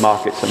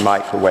supermarkets and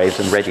microwaves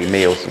and ready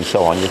meals and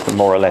so on, you can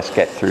more or less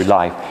get through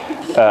life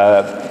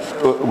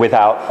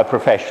without a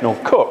professional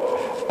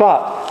cook.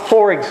 But,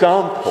 for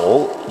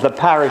example, the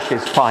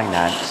parish's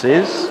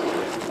finances,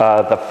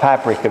 the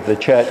fabric of the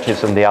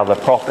churches and the other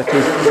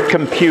properties,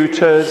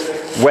 computers,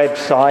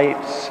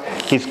 websites,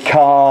 his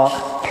car,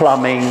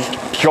 plumbing,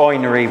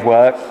 joinery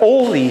work,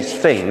 all these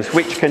things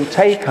which can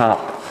take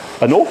up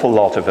an awful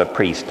lot of a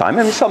priest's time.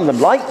 I mean, some of them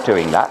like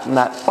doing that, and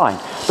that's fine.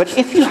 But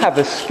if you have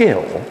a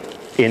skill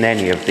in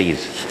any of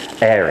these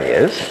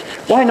areas,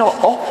 why not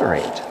offer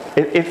it?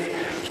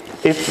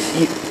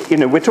 If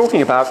we're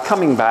talking about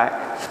coming back,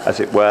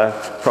 as it were,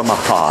 from a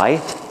high,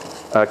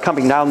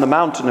 coming down the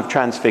mountain of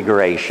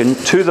transfiguration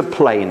to the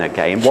plain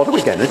again, what are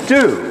we going to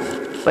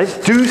do? Let's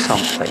do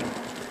something.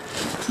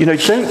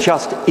 Don't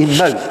just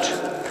emote.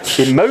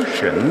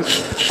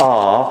 Emotions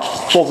are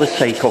for the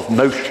sake of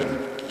motion.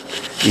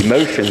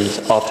 Emotions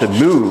are to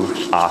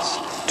move us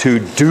to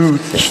do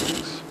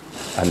things.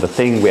 And the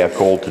thing we are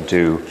called to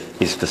do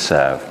is to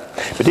serve.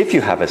 But if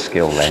you have a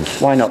skill then,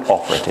 why not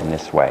offer it in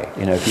this way?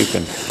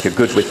 If you're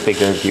good with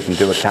figures, you can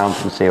do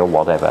accountancy or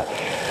whatever.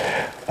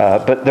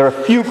 But there are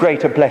few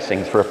greater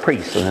blessings for a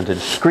priest than the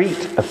discreet,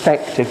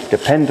 effective,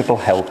 dependable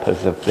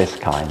helpers of this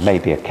kind.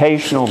 Maybe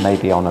occasional,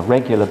 maybe on a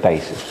regular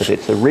basis. But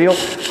it's a real,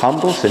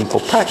 humble, simple,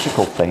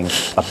 practical thing,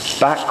 a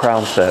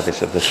background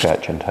service of the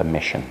church and her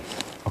mission.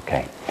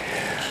 Okay.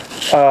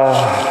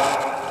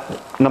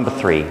 Number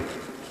 3.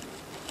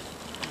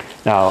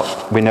 Now,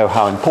 we know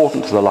how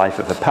important to the life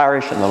of the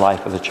parish and the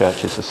life of the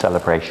church is the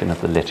celebration of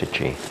the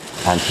liturgy.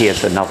 And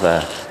here's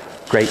another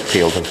great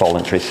field of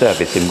voluntary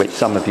service in which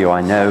some of you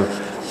I know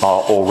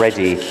are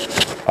already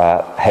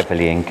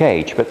heavily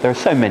engaged. But there are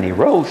so many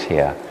roles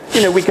here.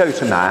 We go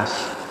to Mass.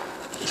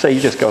 So you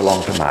just go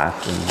along to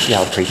Mass and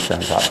the priest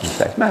turns up and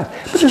says Mass.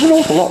 But there's an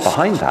awful lot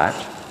behind that.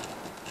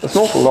 There's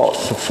an awful lot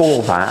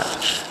before that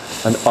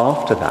and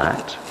after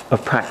that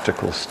of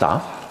practical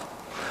stuff.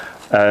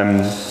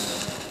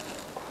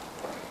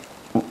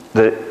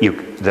 You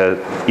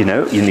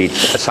need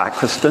a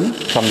sacristan,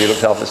 somebody who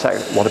looks after the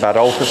sacristan. What about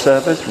altar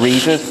servers,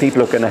 readers, people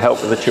who are going to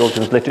help with the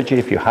children's liturgy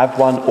if you have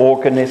one,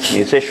 organists,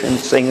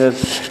 musicians,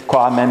 singers,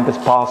 choir members,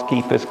 pass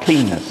keepers,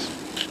 cleaners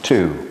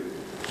too.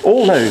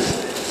 All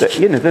those,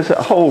 there's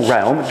a whole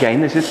realm.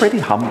 Again, this is pretty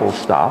humble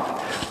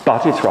stuff,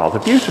 but it's rather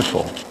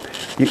beautiful.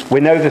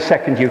 We know the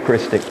second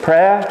Eucharistic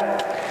prayer.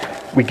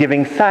 We're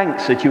giving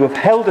thanks that you have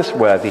held us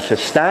worthy to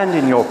stand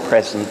in your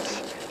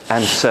presence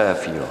and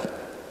serve you.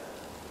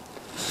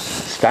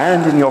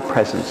 Stand in your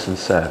presence and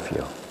serve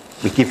you.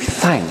 We give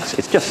thanks.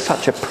 It's just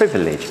such a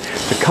privilege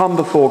to come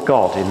before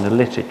God in the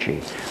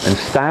liturgy and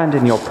stand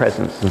in your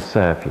presence and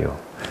serve you.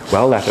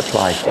 Well, that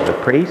applies to the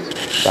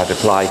priest, that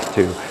applies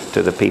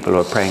to the people who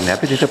are praying there,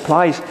 but it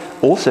applies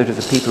also to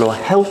the people who are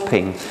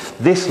helping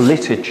this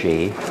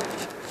liturgy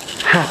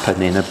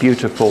happen in a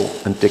beautiful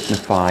and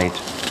dignified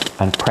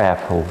and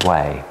prayerful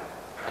way.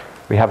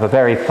 We have a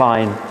very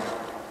fine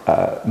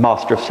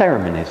master of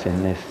ceremonies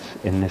in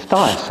this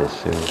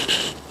diocese, who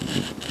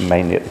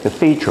mainly at the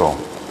cathedral,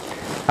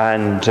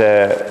 and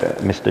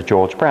Mr.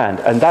 George Brand.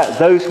 And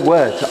those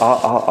words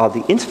are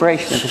the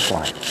inspiration of his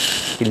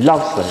life. He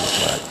loves those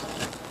words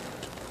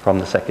from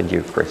the second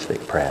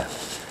Eucharistic prayer,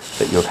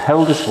 that you have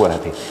held us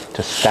worthy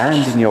to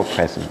stand in your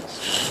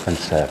presence and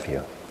serve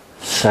you.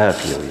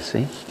 Serve you, you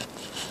see.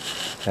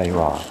 There you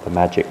are, the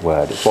magic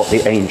word. It's what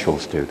the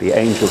angels do. The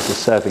angels are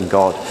serving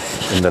God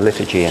in the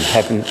liturgy in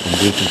heaven,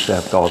 and we can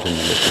serve God in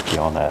the liturgy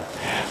on earth.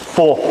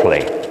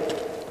 Fourthly,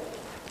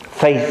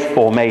 faith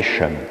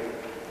formation.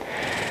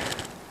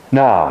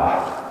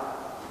 Now,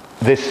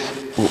 this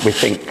we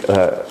think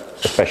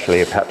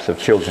especially perhaps of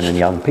children and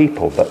young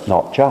people, but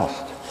not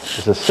just.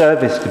 There's a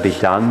service to be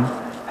done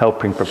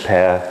helping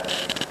prepare,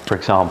 for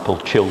example,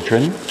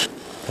 children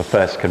for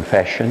First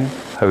Confession,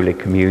 Holy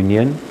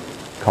Communion,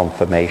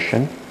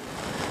 Confirmation.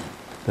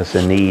 There's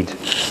a need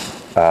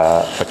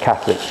for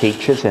Catholic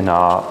teachers in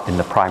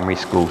the primary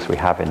schools we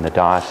have in the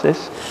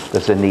diocese.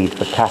 There's a need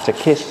for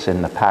catechists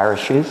in the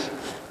parishes,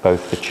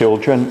 both for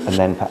children and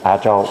then for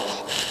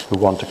adults who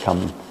want to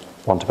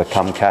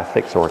become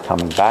Catholics or are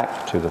coming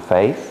back to the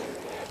faith.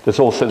 There's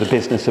also the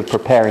business of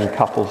preparing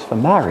couples for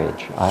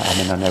marriage.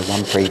 I know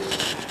one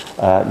priest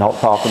not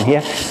far from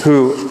here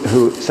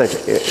who said,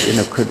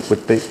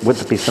 would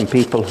there be some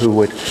people who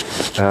would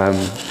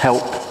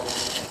help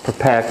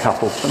prepare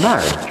couples for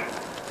marriage?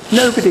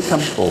 Nobody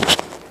comes forward.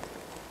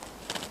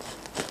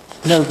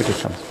 Nobody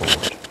comes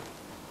forward.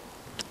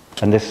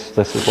 And this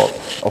is what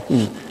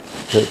often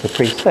the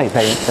priests say.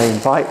 They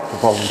invite the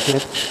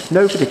volunteers.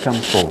 Nobody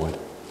comes forward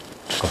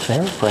because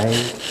they're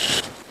afraid.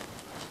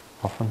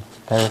 Often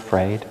they're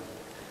afraid,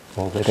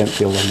 or they don't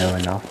feel they know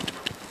enough,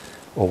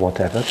 or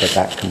whatever, but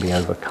that can be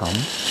overcome.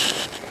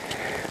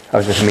 I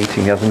was at a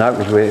meeting the other night.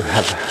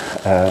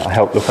 I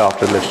helped look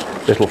after a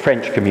little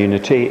French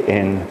community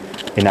in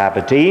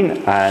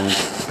Aberdeen, and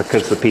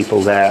because the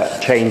people there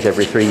change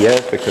every 3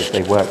 years because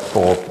they work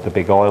for the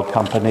big oil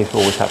companies,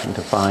 always having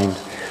to find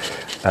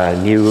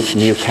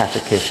new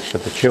catechists for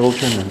the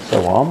children and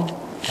so on.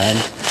 And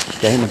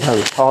again,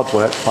 it's hard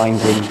work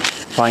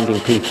finding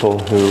people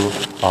who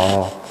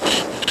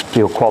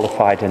feel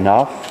qualified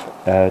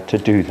enough to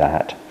do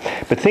that.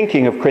 But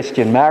thinking of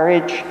Christian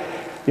marriage,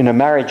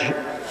 marriage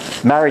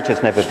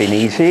has never been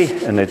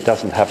easy, and it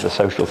doesn't have the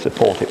social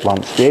support it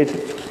once did.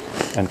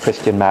 And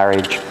Christian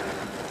marriage,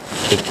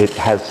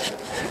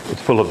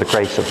 it's full of the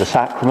grace of the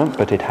sacrament,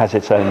 but it has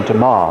its own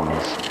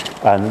demands.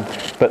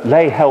 But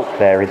lay help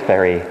there is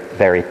very,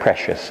 very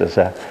precious. There's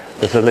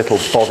a little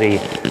body,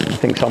 I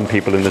think some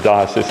people in the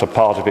diocese are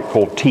part of it,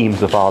 called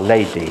Teams of Our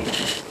Lady.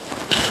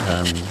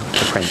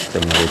 The French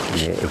thing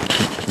originally, it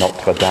was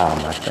Notre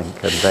Dame, I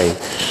think, and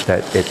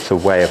it's a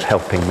way of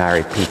helping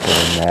married people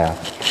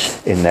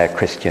in their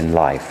Christian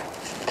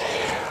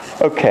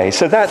life. Okay,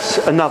 so that's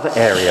another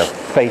area of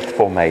faith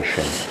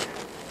formation.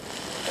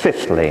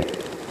 Fifthly,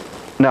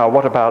 now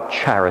what about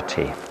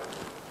charity,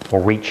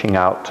 or reaching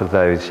out to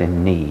those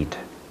in need?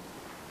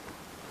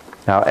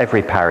 Now,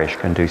 every parish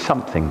can do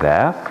something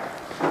there,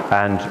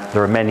 and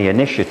there are many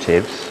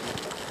initiatives,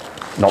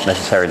 not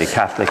necessarily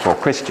Catholic or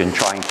Christian,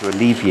 trying to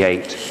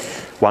alleviate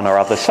one or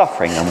other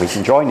suffering, and we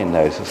can join in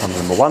those, and some of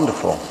them are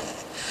wonderful.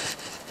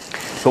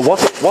 But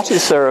what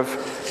is there of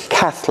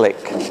Catholic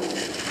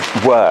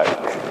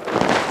work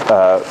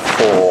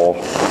for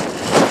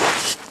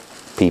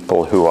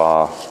people who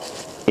are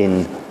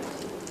in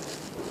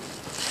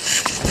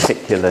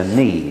particular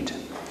need?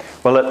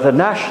 Well, at the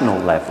national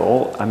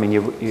level,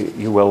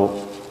 you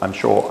will, I'm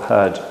sure,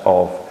 heard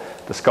of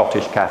the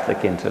Scottish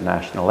Catholic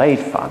International Aid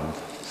Fund,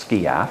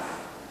 SCIAF.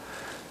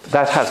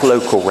 That has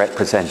local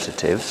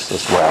representatives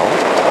as well,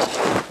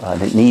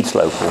 and it needs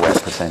local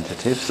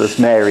representatives. There's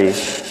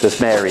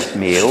Mary's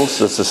Meals,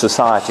 there's the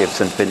Society of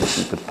St.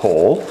 Vincent de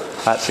Paul.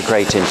 That's a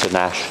great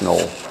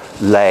international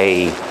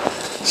lay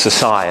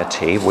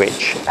society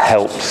which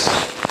helps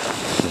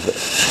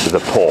the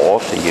poor,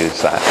 to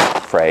use that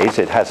phrase.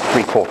 It has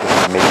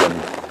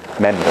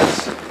 750,000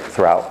 members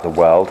throughout the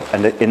world,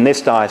 and in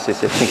this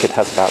diocese I think it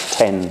has about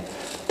 10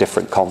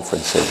 different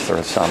conferences. There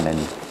are some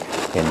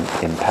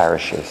in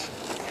parishes.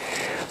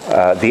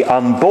 The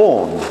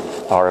unborn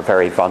are a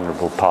very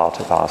vulnerable part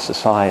of our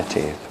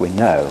society, as we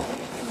know.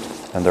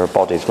 And there are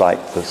bodies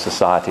like the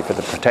Society for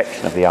the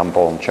Protection of the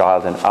Unborn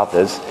Child and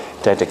others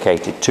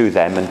dedicated to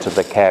them and to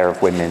the care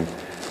of women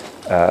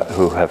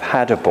who have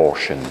had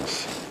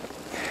abortions.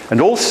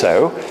 And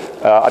also,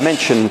 I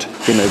mentioned,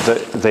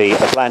 the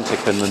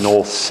Atlantic and the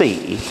North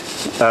Sea.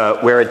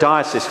 We're a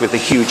diocese with a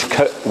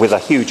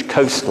huge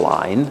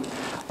coastline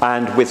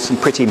and with some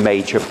pretty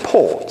major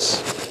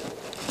ports,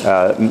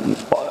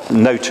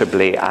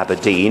 notably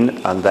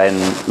Aberdeen, and then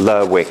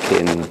Lerwick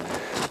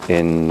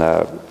in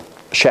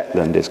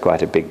Shetland is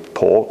quite a big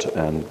port,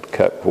 and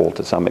Kirkwall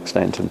to some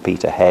extent, and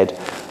Peterhead,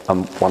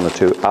 and one or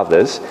two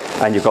others.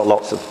 And you've got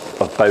lots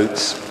of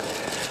boats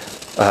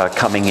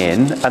coming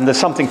in. And there's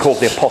something called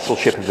the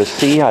Apostleship of the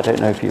Sea. I don't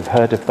know if you've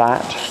heard of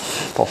that.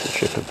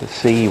 Apostleship of the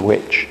Sea,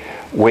 which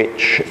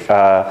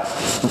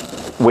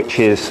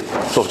is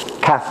sort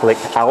of Catholic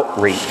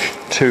outreach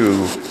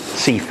to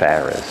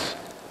seafarers.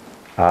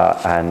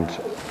 And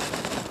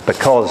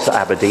because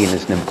Aberdeen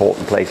is an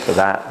important place for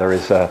that, there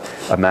is a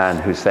man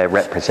who's their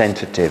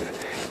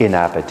representative in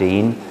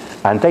Aberdeen,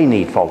 and they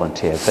need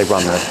volunteers. They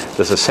run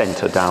there's a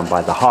centre down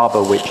by the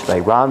harbour which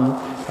they run,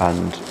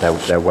 and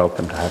they're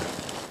welcome to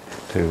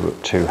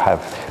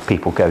have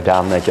people go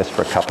down there just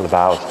for a couple of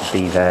hours to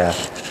be there,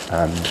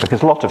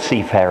 because a lot of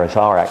seafarers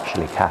are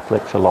actually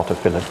Catholics. A lot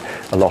of them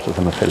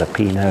are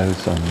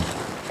Filipinos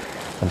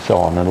and so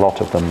on. And a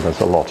lot of them, there's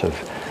a lot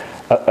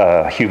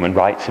of human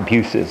rights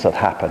abuses that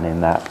happen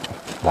in that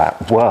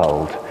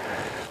world.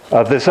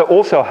 There's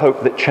also a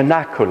hope that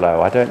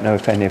Cenaculo, I don't know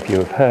if any of you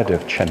have heard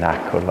of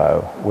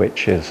Cenaculo,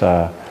 which is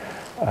a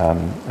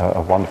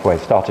wonderful way,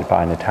 started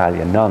by an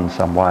Italian nun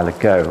some while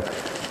ago.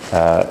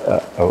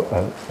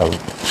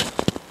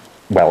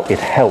 Well, it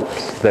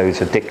helps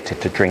those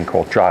addicted to drink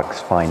or drugs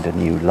find a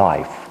new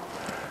life,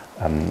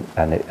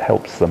 and it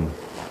helps them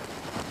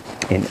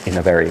in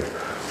a very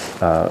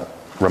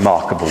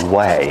remarkable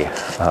way,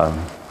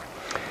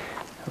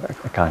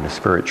 a kind of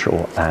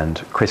spiritual and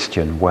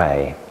Christian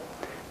way.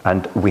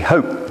 And we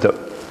hope that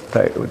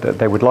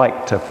they would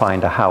like to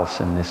find a house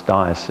in this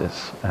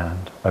diocese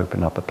and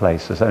open up a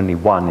place. There's only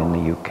one in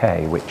the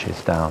UK, which is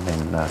down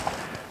in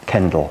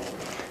Kendal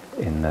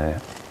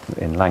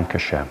in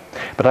Lancashire.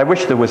 But I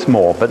wish there was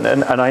more.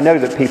 And I know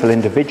that people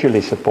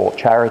individually support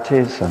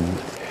charities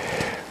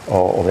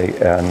or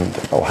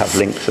have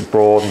links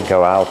abroad and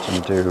go out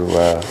and do.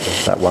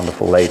 There's that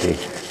wonderful lady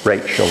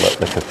Rachel at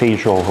the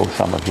cathedral, who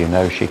some of you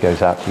know. She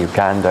goes out to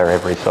Uganda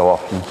every so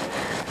often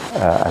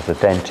as a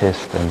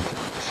dentist and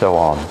so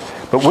on.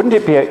 But wouldn't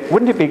it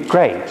be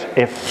great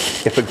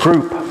if a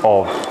group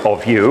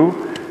of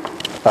you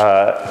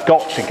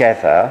got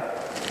together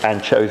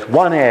and chose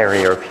one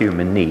area of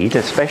human need,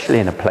 especially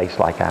in a place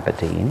like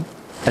Aberdeen,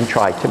 and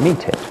tried to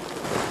meet it,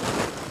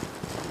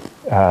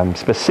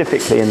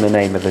 specifically in the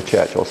name of the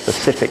church, or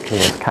specifically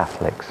as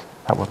Catholics?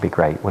 That would be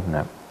great, wouldn't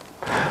it?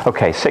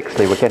 Okay,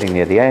 sixthly, we're getting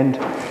near the end,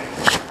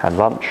 and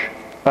lunch.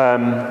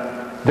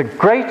 The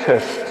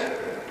greatest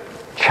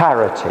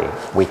charity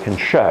we can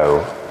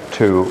show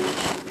to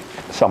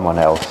someone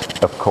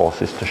else, of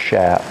course, is to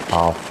share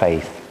our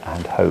faith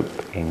and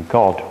hope in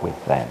God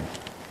with them,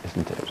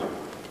 isn't it?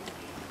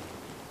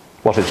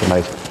 What is the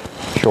most,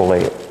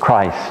 surely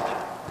Christ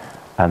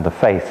and the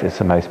faith is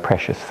the most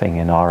precious thing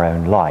in our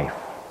own life.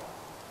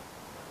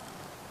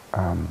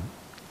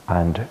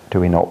 And do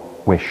we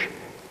not wish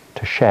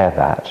to share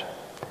that?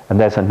 And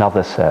there's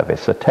another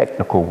service. The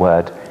technical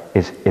word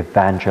is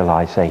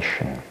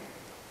evangelization.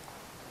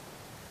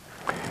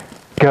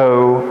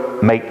 Go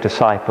make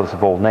disciples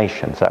of all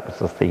nations. That was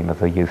the theme of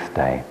the Youth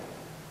Day.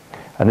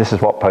 And this is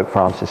what Pope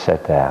Francis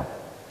said there.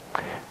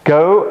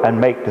 Go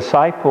and make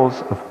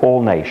disciples of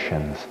all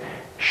nations,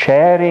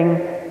 sharing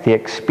the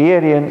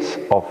experience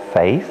of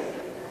faith,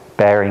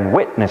 bearing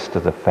witness to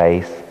the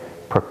faith,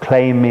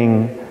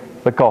 proclaiming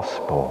the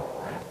gospel.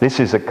 This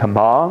is a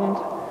command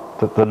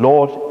that the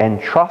Lord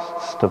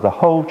entrusts to the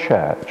whole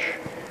church,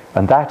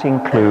 and that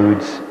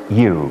includes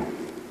you.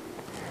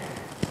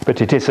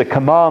 But it is a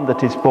command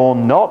that is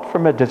born not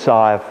from a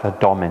desire for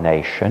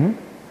domination,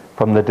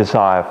 from the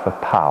desire for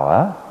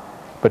power,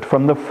 but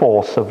from the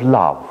force of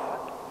love,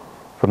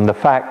 from the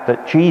fact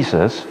that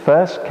Jesus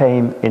first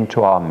came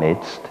into our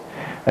midst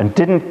and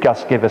didn't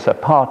just give us a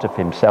part of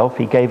himself,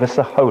 he gave us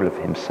the whole of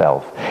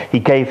himself. He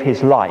gave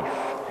his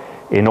life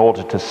in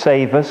order to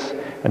save us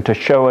and to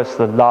show us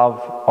the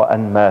love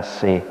and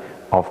mercy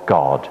of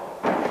God.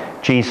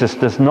 Jesus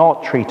does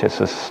not treat us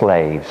as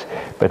slaves,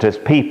 but as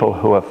people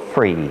who are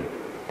free,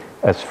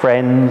 as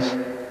friends,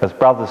 as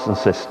brothers and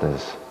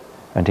sisters.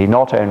 And he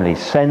not only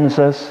sends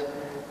us,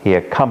 he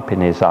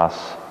accompanies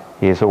us,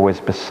 he is always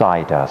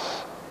beside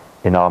us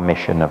in our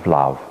mission of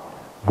love.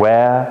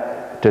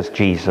 Where does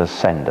Jesus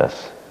send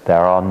us?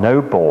 There are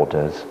no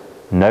borders,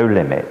 no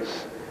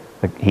limits.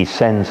 He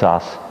sends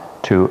us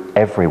to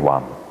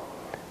everyone.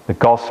 The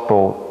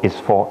gospel is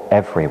for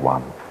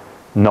everyone,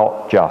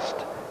 not just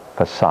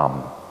for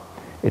some.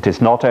 It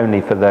is not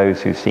only for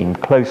those who seem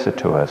closer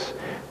to us,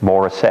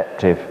 more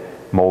receptive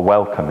more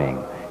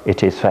welcoming.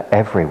 It is for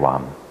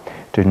everyone.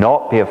 Do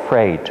not be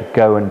afraid to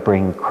go and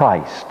bring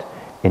Christ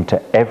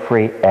into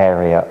every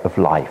area of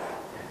life,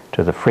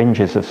 to the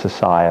fringes of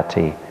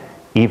society,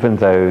 even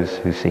those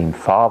who seem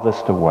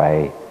farthest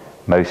away,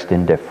 most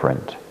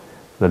indifferent.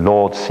 The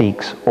Lord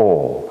seeks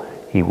all.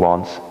 He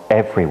wants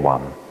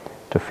everyone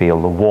to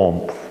feel the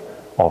warmth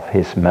of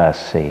his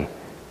mercy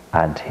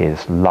and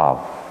his love.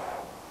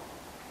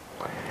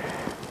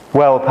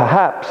 Well,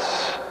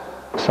 perhaps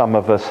some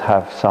of us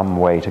have some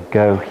way to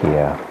go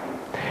here.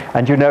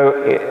 And you know,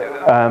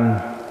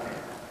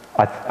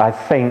 I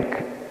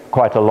think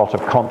quite a lot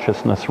of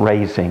consciousness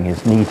raising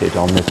is needed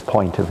on this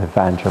point of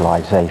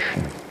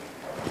evangelization.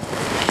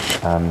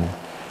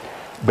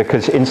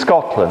 Because in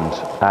Scotland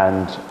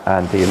and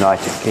the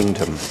United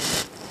Kingdom,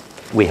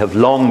 we have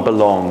long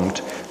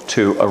belonged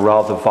to a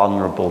rather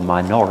vulnerable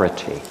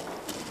minority.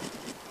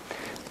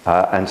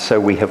 And so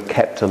we have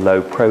kept a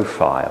low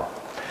profile.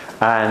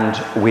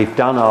 And we've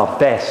done our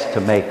best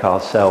to make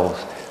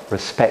ourselves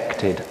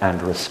respected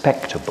and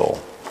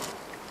respectable.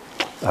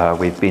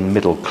 We've been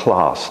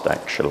middle-classed,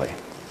 actually.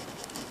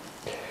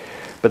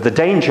 But the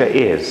danger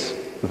is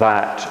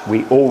that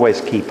we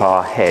always keep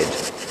our head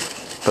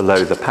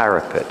below the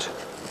parapet.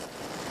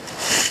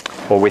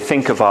 Or we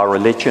think of our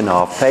religion,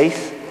 our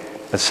faith,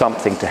 as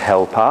something to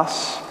help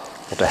us,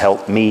 or to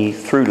help me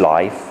through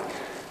life,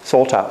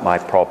 sort out my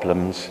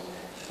problems,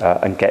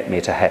 and get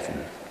me to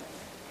heaven.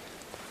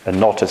 And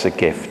not as a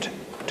gift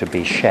to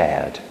be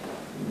shared.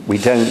 We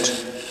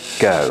don't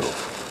go.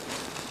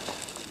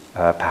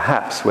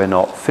 Perhaps we're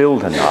not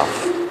filled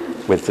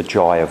enough with the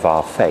joy of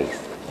our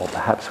faith, or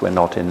perhaps we're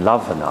not in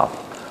love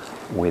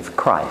enough with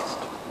Christ.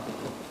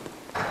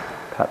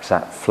 Perhaps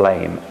that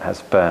flame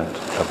has burnt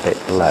a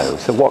bit low.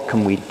 So what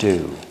can we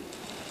do?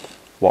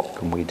 What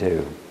can we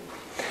do?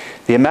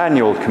 The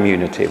Emmanuel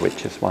community,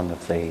 which is one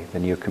of the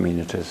new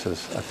communities,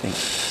 is, I think,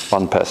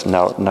 one person,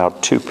 now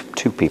two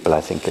people, I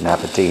think, in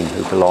Aberdeen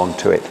who belong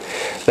to it.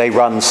 They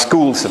run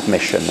schools of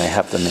mission. They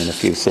have them in a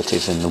few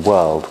cities in the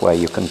world where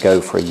you can go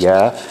for a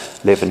year,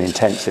 live an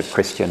intensive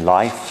Christian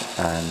life,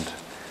 and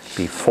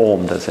be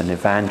formed as an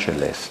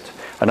evangelist.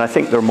 And I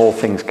think there are more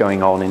things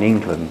going on in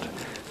England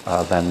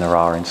than there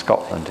are in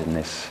Scotland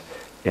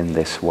in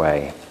this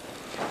way.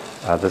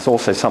 There's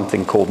also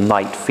something called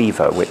night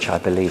fever, which I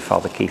believe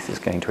Father Keith is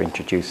going to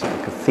introduce at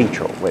the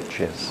cathedral,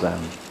 which is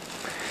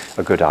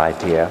a good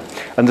idea.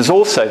 And there's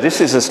also, this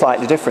is a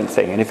slightly different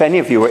thing, and if any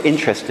of you are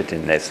interested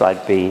in this,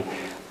 I'd be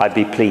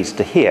pleased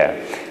to hear.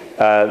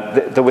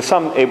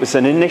 It was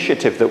an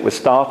initiative that was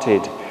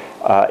started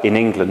in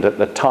England at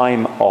the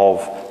time of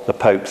the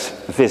Pope's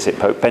visit,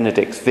 Pope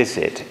Benedict's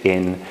visit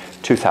in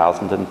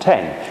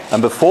 2010.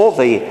 And before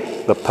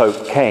the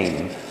Pope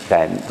came,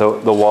 then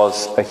there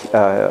was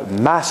a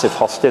massive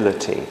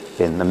hostility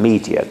in the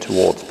media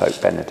towards Pope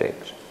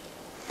Benedict.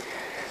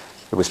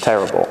 It was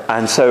terrible.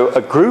 And so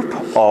a group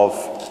of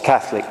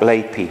Catholic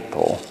lay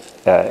people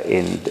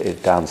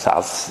down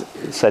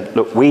south said,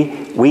 look,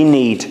 we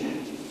need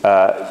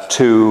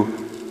to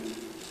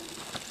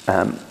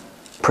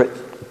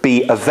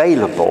be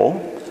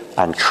available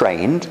and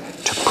trained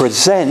to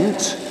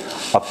present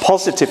a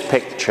positive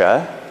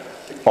picture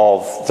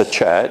of the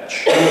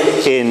church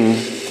in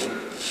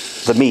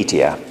the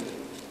media.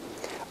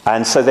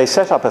 And so they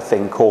set up a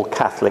thing called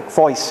Catholic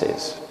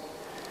Voices.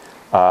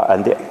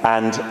 And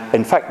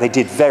in fact, they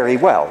did very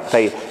well.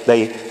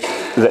 There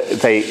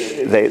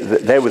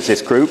was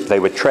this group, they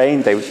were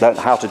trained, they learned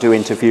how to do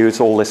interviews,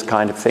 all this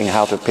kind of thing,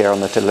 how to appear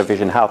on the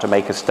television, how to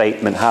make a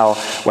statement, how,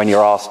 when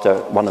you're asked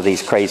one of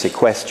these crazy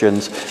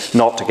questions,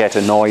 not to get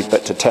annoyed,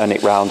 but to turn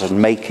it round and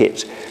make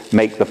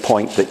the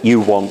point that you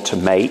want to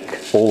make,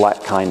 all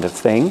that kind of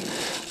thing.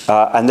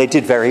 And they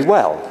did very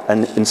well.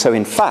 And so,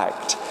 in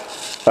fact,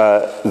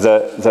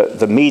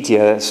 the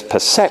media's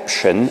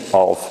perception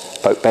of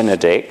Pope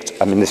Benedict,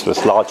 I mean, this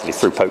was largely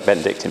through Pope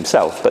Benedict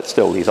himself, but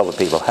still these other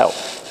people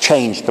helped,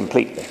 changed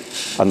completely.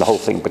 And the whole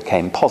thing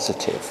became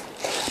positive.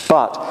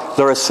 But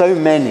there are so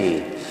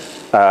many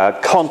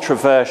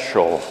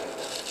controversial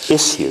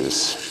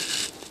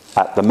issues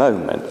at the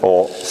moment,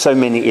 or so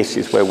many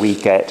issues where we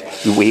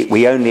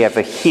only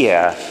ever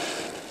hear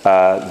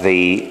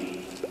the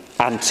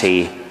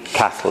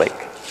anti-Catholic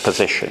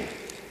position,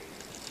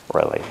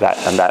 really,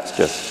 and that's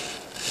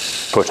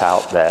just put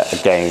out there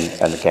again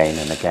and again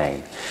and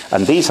again.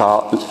 And these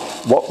are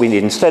what we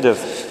need, instead of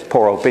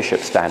poor old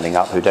bishops standing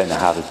up who don't know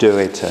how to do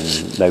it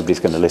and nobody's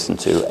going to listen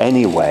to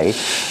anyway.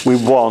 We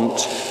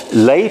want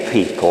lay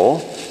people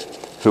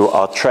who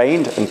are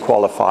trained and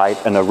qualified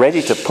and are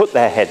ready to put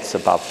their heads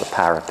above the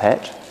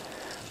parapet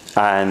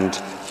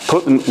and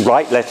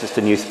write letters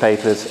to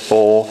newspapers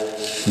or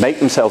make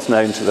themselves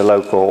known to the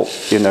local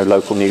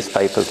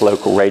newspapers,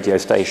 local radio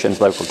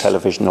stations, local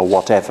television or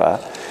whatever,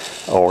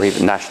 or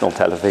even national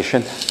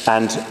television,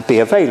 and be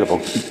available,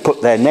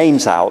 put their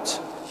names out,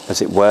 as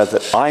it were,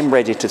 that I'm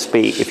ready to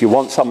speak. If you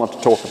want someone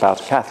to talk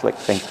about a Catholic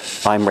thing,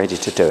 I'm ready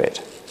to do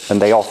it.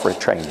 And they offer a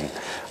training.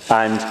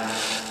 And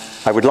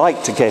I would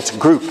like to get a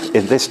group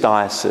in this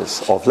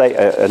diocese of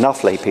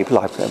enough lay people,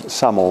 I've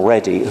some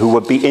already, who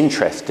would be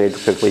interested,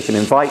 because we can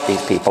invite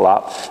these people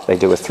up. They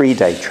do a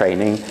 3-day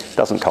training,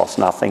 doesn't cost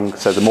nothing,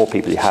 so the more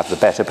people you have, the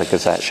better,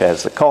 because that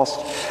shares the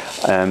cost.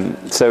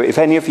 So if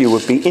any of you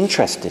would be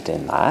interested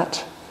in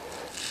that,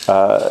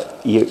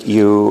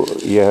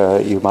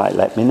 you might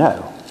let me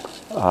know,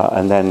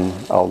 and then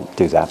I'll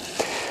do that.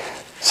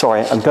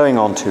 Sorry, I'm going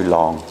on too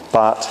long,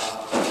 but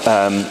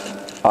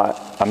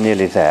I'm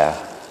nearly there.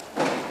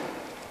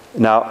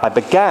 Now, I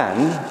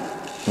began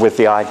with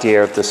the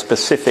idea of the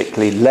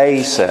specifically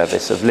lay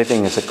service of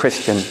living as a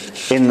Christian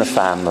in the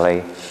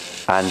family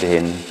and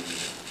in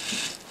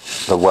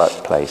the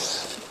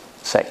workplace,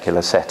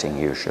 secular setting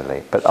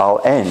usually. But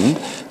I'll end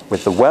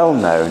with the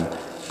well-known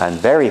and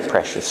very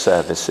precious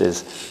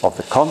services of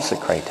the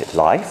consecrated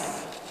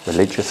life,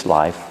 religious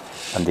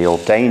life, and the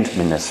ordained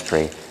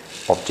ministry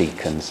of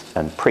deacons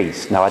and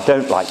priests. Now, I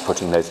don't like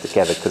putting those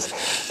together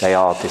because they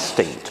are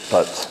distinct,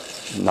 but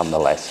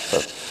nonetheless,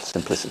 for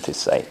simplicity's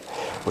sake,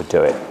 we'll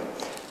do it.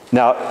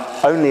 Now,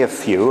 only a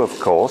few, of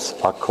course,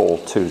 are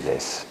called to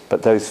this,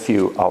 but those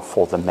few are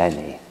for the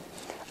many.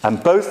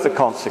 And both the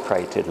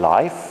consecrated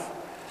life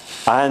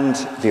and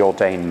the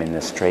ordained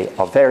ministry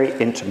are very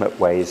intimate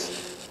ways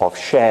of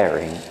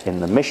sharing in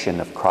the mission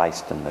of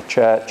Christ and the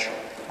church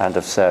and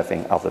of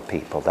serving other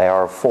people. They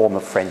are a form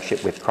of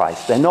friendship with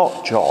Christ. They're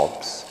not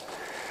jobs.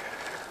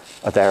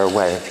 They're a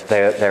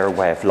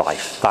way of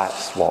life.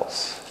 That's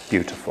what's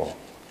beautiful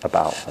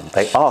about them.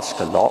 They ask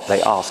a lot,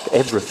 they ask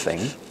everything,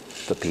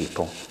 the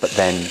people, but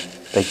then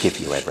they give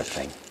you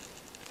everything.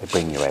 They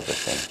bring you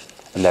everything.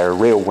 And they're a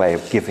real way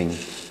of giving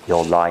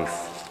your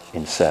life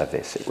in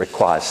service. It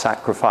requires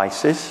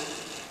sacrifices,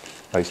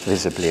 most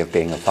visibly of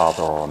being a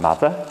father or a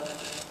mother,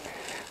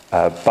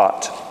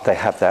 but they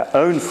have their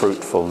own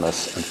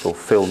fruitfulness and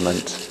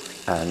fulfillment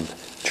and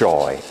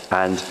joy.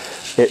 And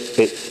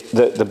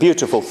the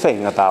beautiful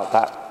thing about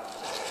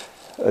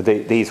that,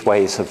 these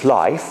ways of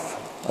life,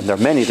 and there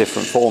are many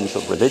different forms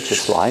of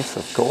religious life,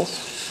 of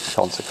course,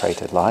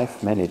 consecrated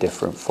life, many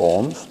different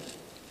forms.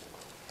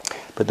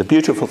 But the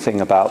beautiful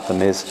thing about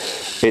them is,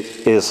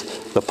 it is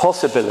the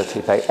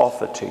possibility they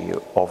offer to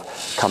you of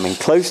coming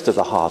close to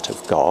the heart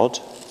of God,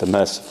 the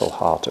merciful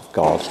heart of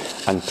God,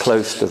 and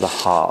close to the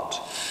heart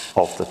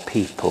of the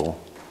people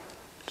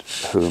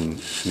whom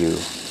you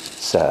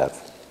serve.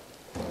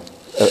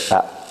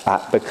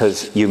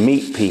 Because you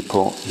meet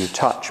people, you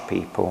touch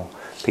people,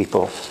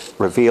 people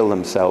reveal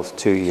themselves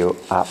to you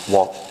at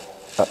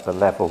the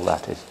level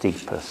that is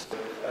deepest.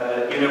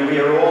 We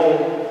are all,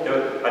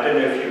 I don't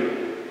know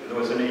if there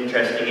was an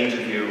interesting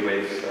interview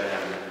with,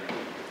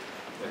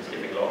 I was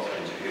giving lots of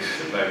interviews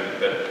at the moment,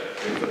 but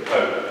with the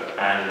Pope,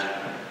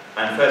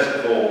 and first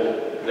of all,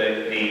 this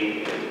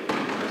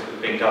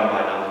was being done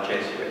by another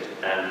Jesuit,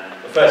 and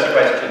the first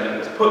question that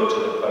was put to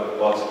the Pope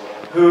was,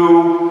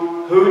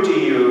 who are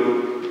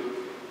you?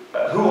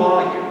 Who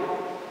are you?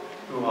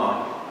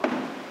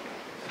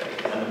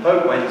 And the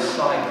Pope went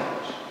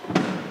silent.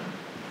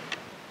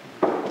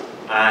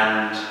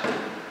 And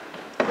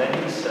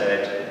then he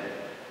said,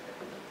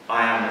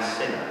 I am a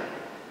sinner.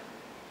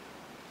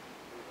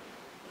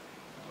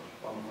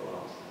 Wonderful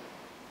answer.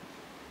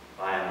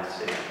 I am a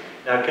sinner.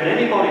 Now, can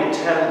anybody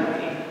tell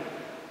me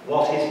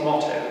what his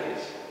motto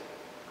is?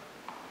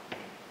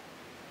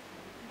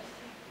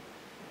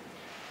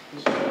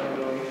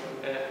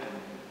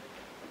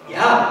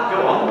 Yeah,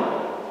 go on.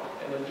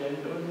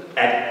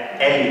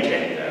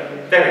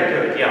 Eligendo. Very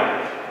good,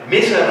 yeah.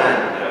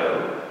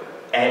 Miserando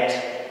et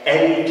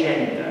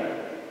eligendo.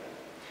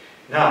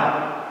 Now,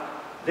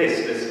 this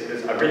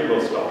I really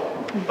will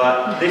stop,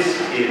 but this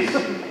is it's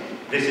beautiful.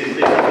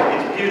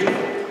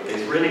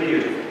 It's really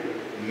beautiful.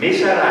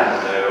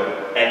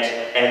 Miserando et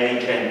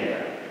eligendo.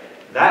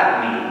 That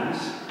means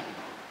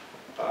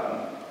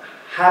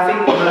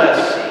having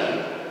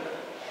mercy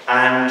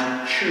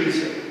and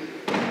choosing.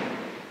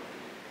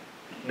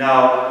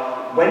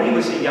 Now, when he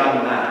was a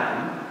young man,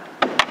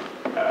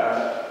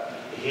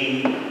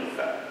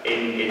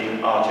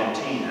 in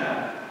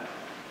Argentina,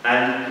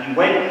 and he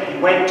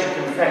went to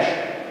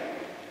confession,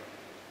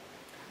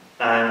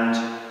 and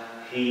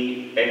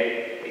he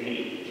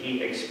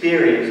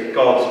experienced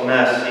God's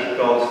mercy,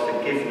 God's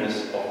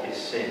forgiveness of his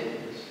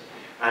sins,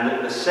 and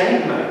at the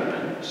same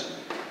moment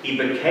he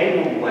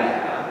became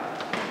aware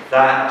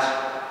that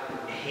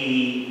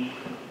he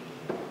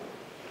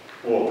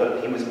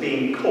was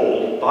being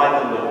called by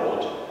the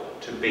Lord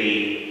to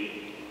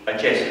be a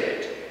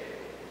Jesuit.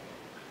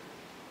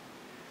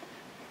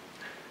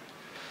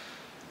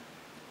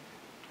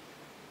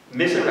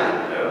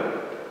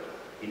 Miserando,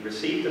 he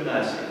received the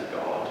mercy of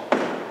God,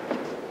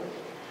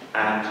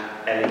 and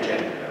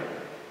eligendo,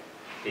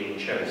 being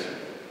chosen.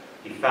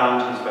 He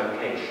found his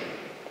vocation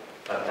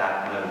at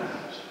that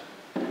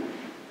moment.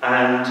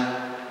 And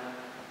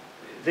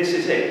this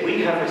is it.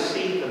 We have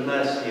received the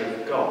mercy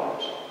of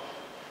God.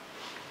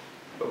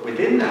 But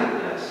within that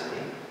mercy,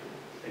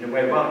 in a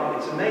way, well,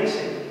 it's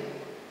amazing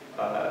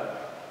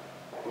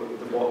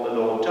what the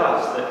Lord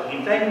does, that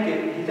he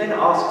then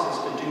asks us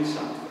to do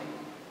something.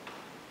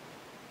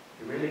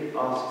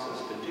 asks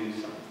us to do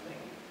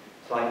something.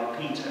 It's like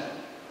Peter,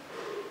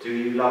 do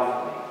you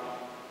love me?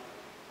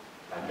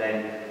 And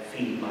then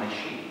feed my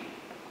sheep.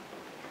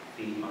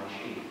 Feed my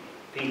sheep.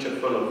 Peter,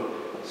 full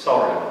of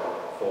sorrow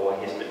for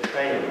his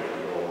betrayal of the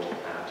Lord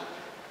at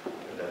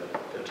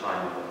the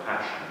time of the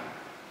Passion,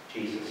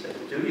 Jesus says,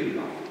 do you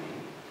love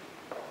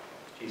me?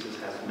 Jesus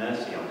has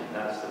mercy on him.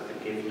 That's the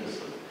forgiveness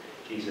of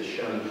Jesus,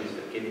 showing his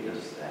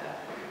forgiveness there.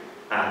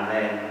 And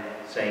then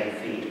saying,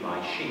 feed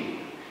my sheep.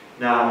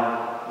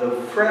 Now, the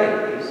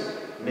phrase,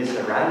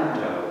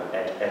 miserando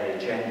et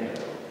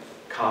eligendo,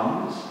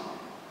 comes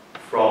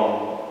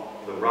from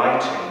the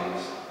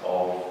writings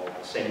of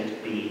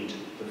St. Bede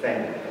the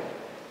Venerable,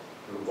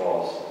 who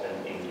was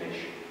an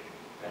English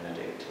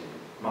Benedictine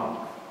monk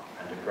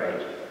and a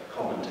great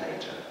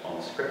commentator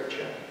on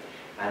Scripture.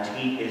 And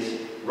he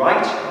is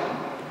writing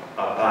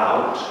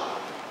about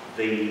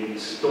the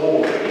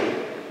story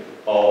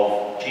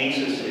of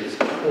Jesus'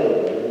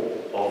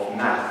 call of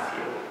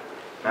Matthew.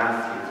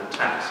 Matthew, the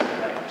tax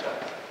collector.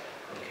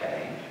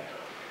 Okay.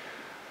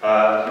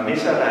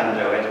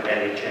 Miserando et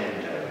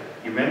eligendo.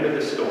 You remember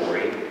the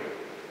story?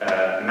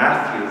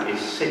 Matthew is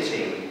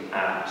sitting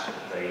at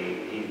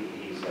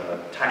he's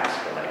a tax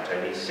collector,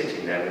 and he's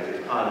sitting there with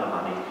his pile of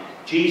money.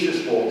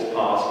 Jesus walks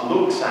past,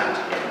 looks at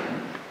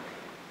him,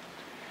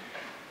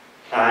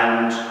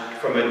 and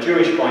from a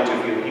Jewish point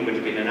of view, he would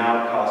have been an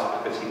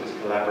outcast because he was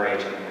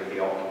collaborating with the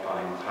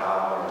occupying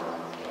power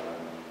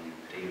and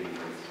dealing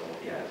with,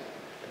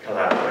 a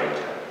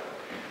collaborator.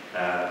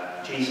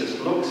 Jesus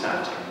looks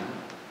at him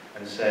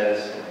and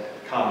says,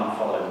 come,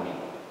 follow me.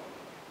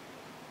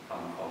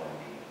 Come, follow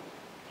me.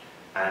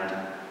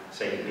 And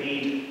St.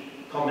 Bede,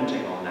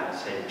 commenting on that,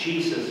 said,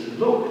 Jesus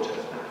looked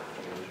at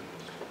Matthew,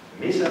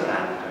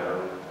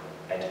 miserando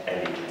et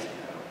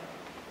eligendo,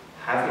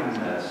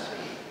 having mercy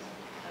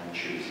and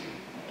choosing,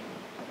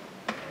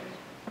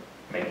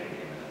 making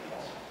him an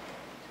apostle.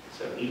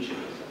 So each of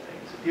us, I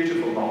think, it's a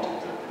beautiful motto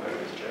that the Pope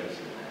has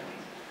chosen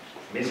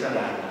there.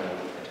 Miserando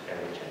et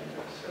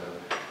eligendo. So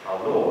our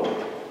Lord,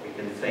 we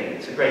can think,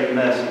 it's a great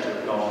mercy to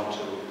have gone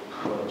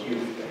to World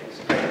Youth Day. It's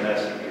a great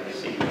mercy we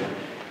receive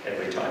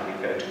every time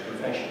we go to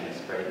confession. It's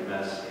a great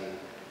mercy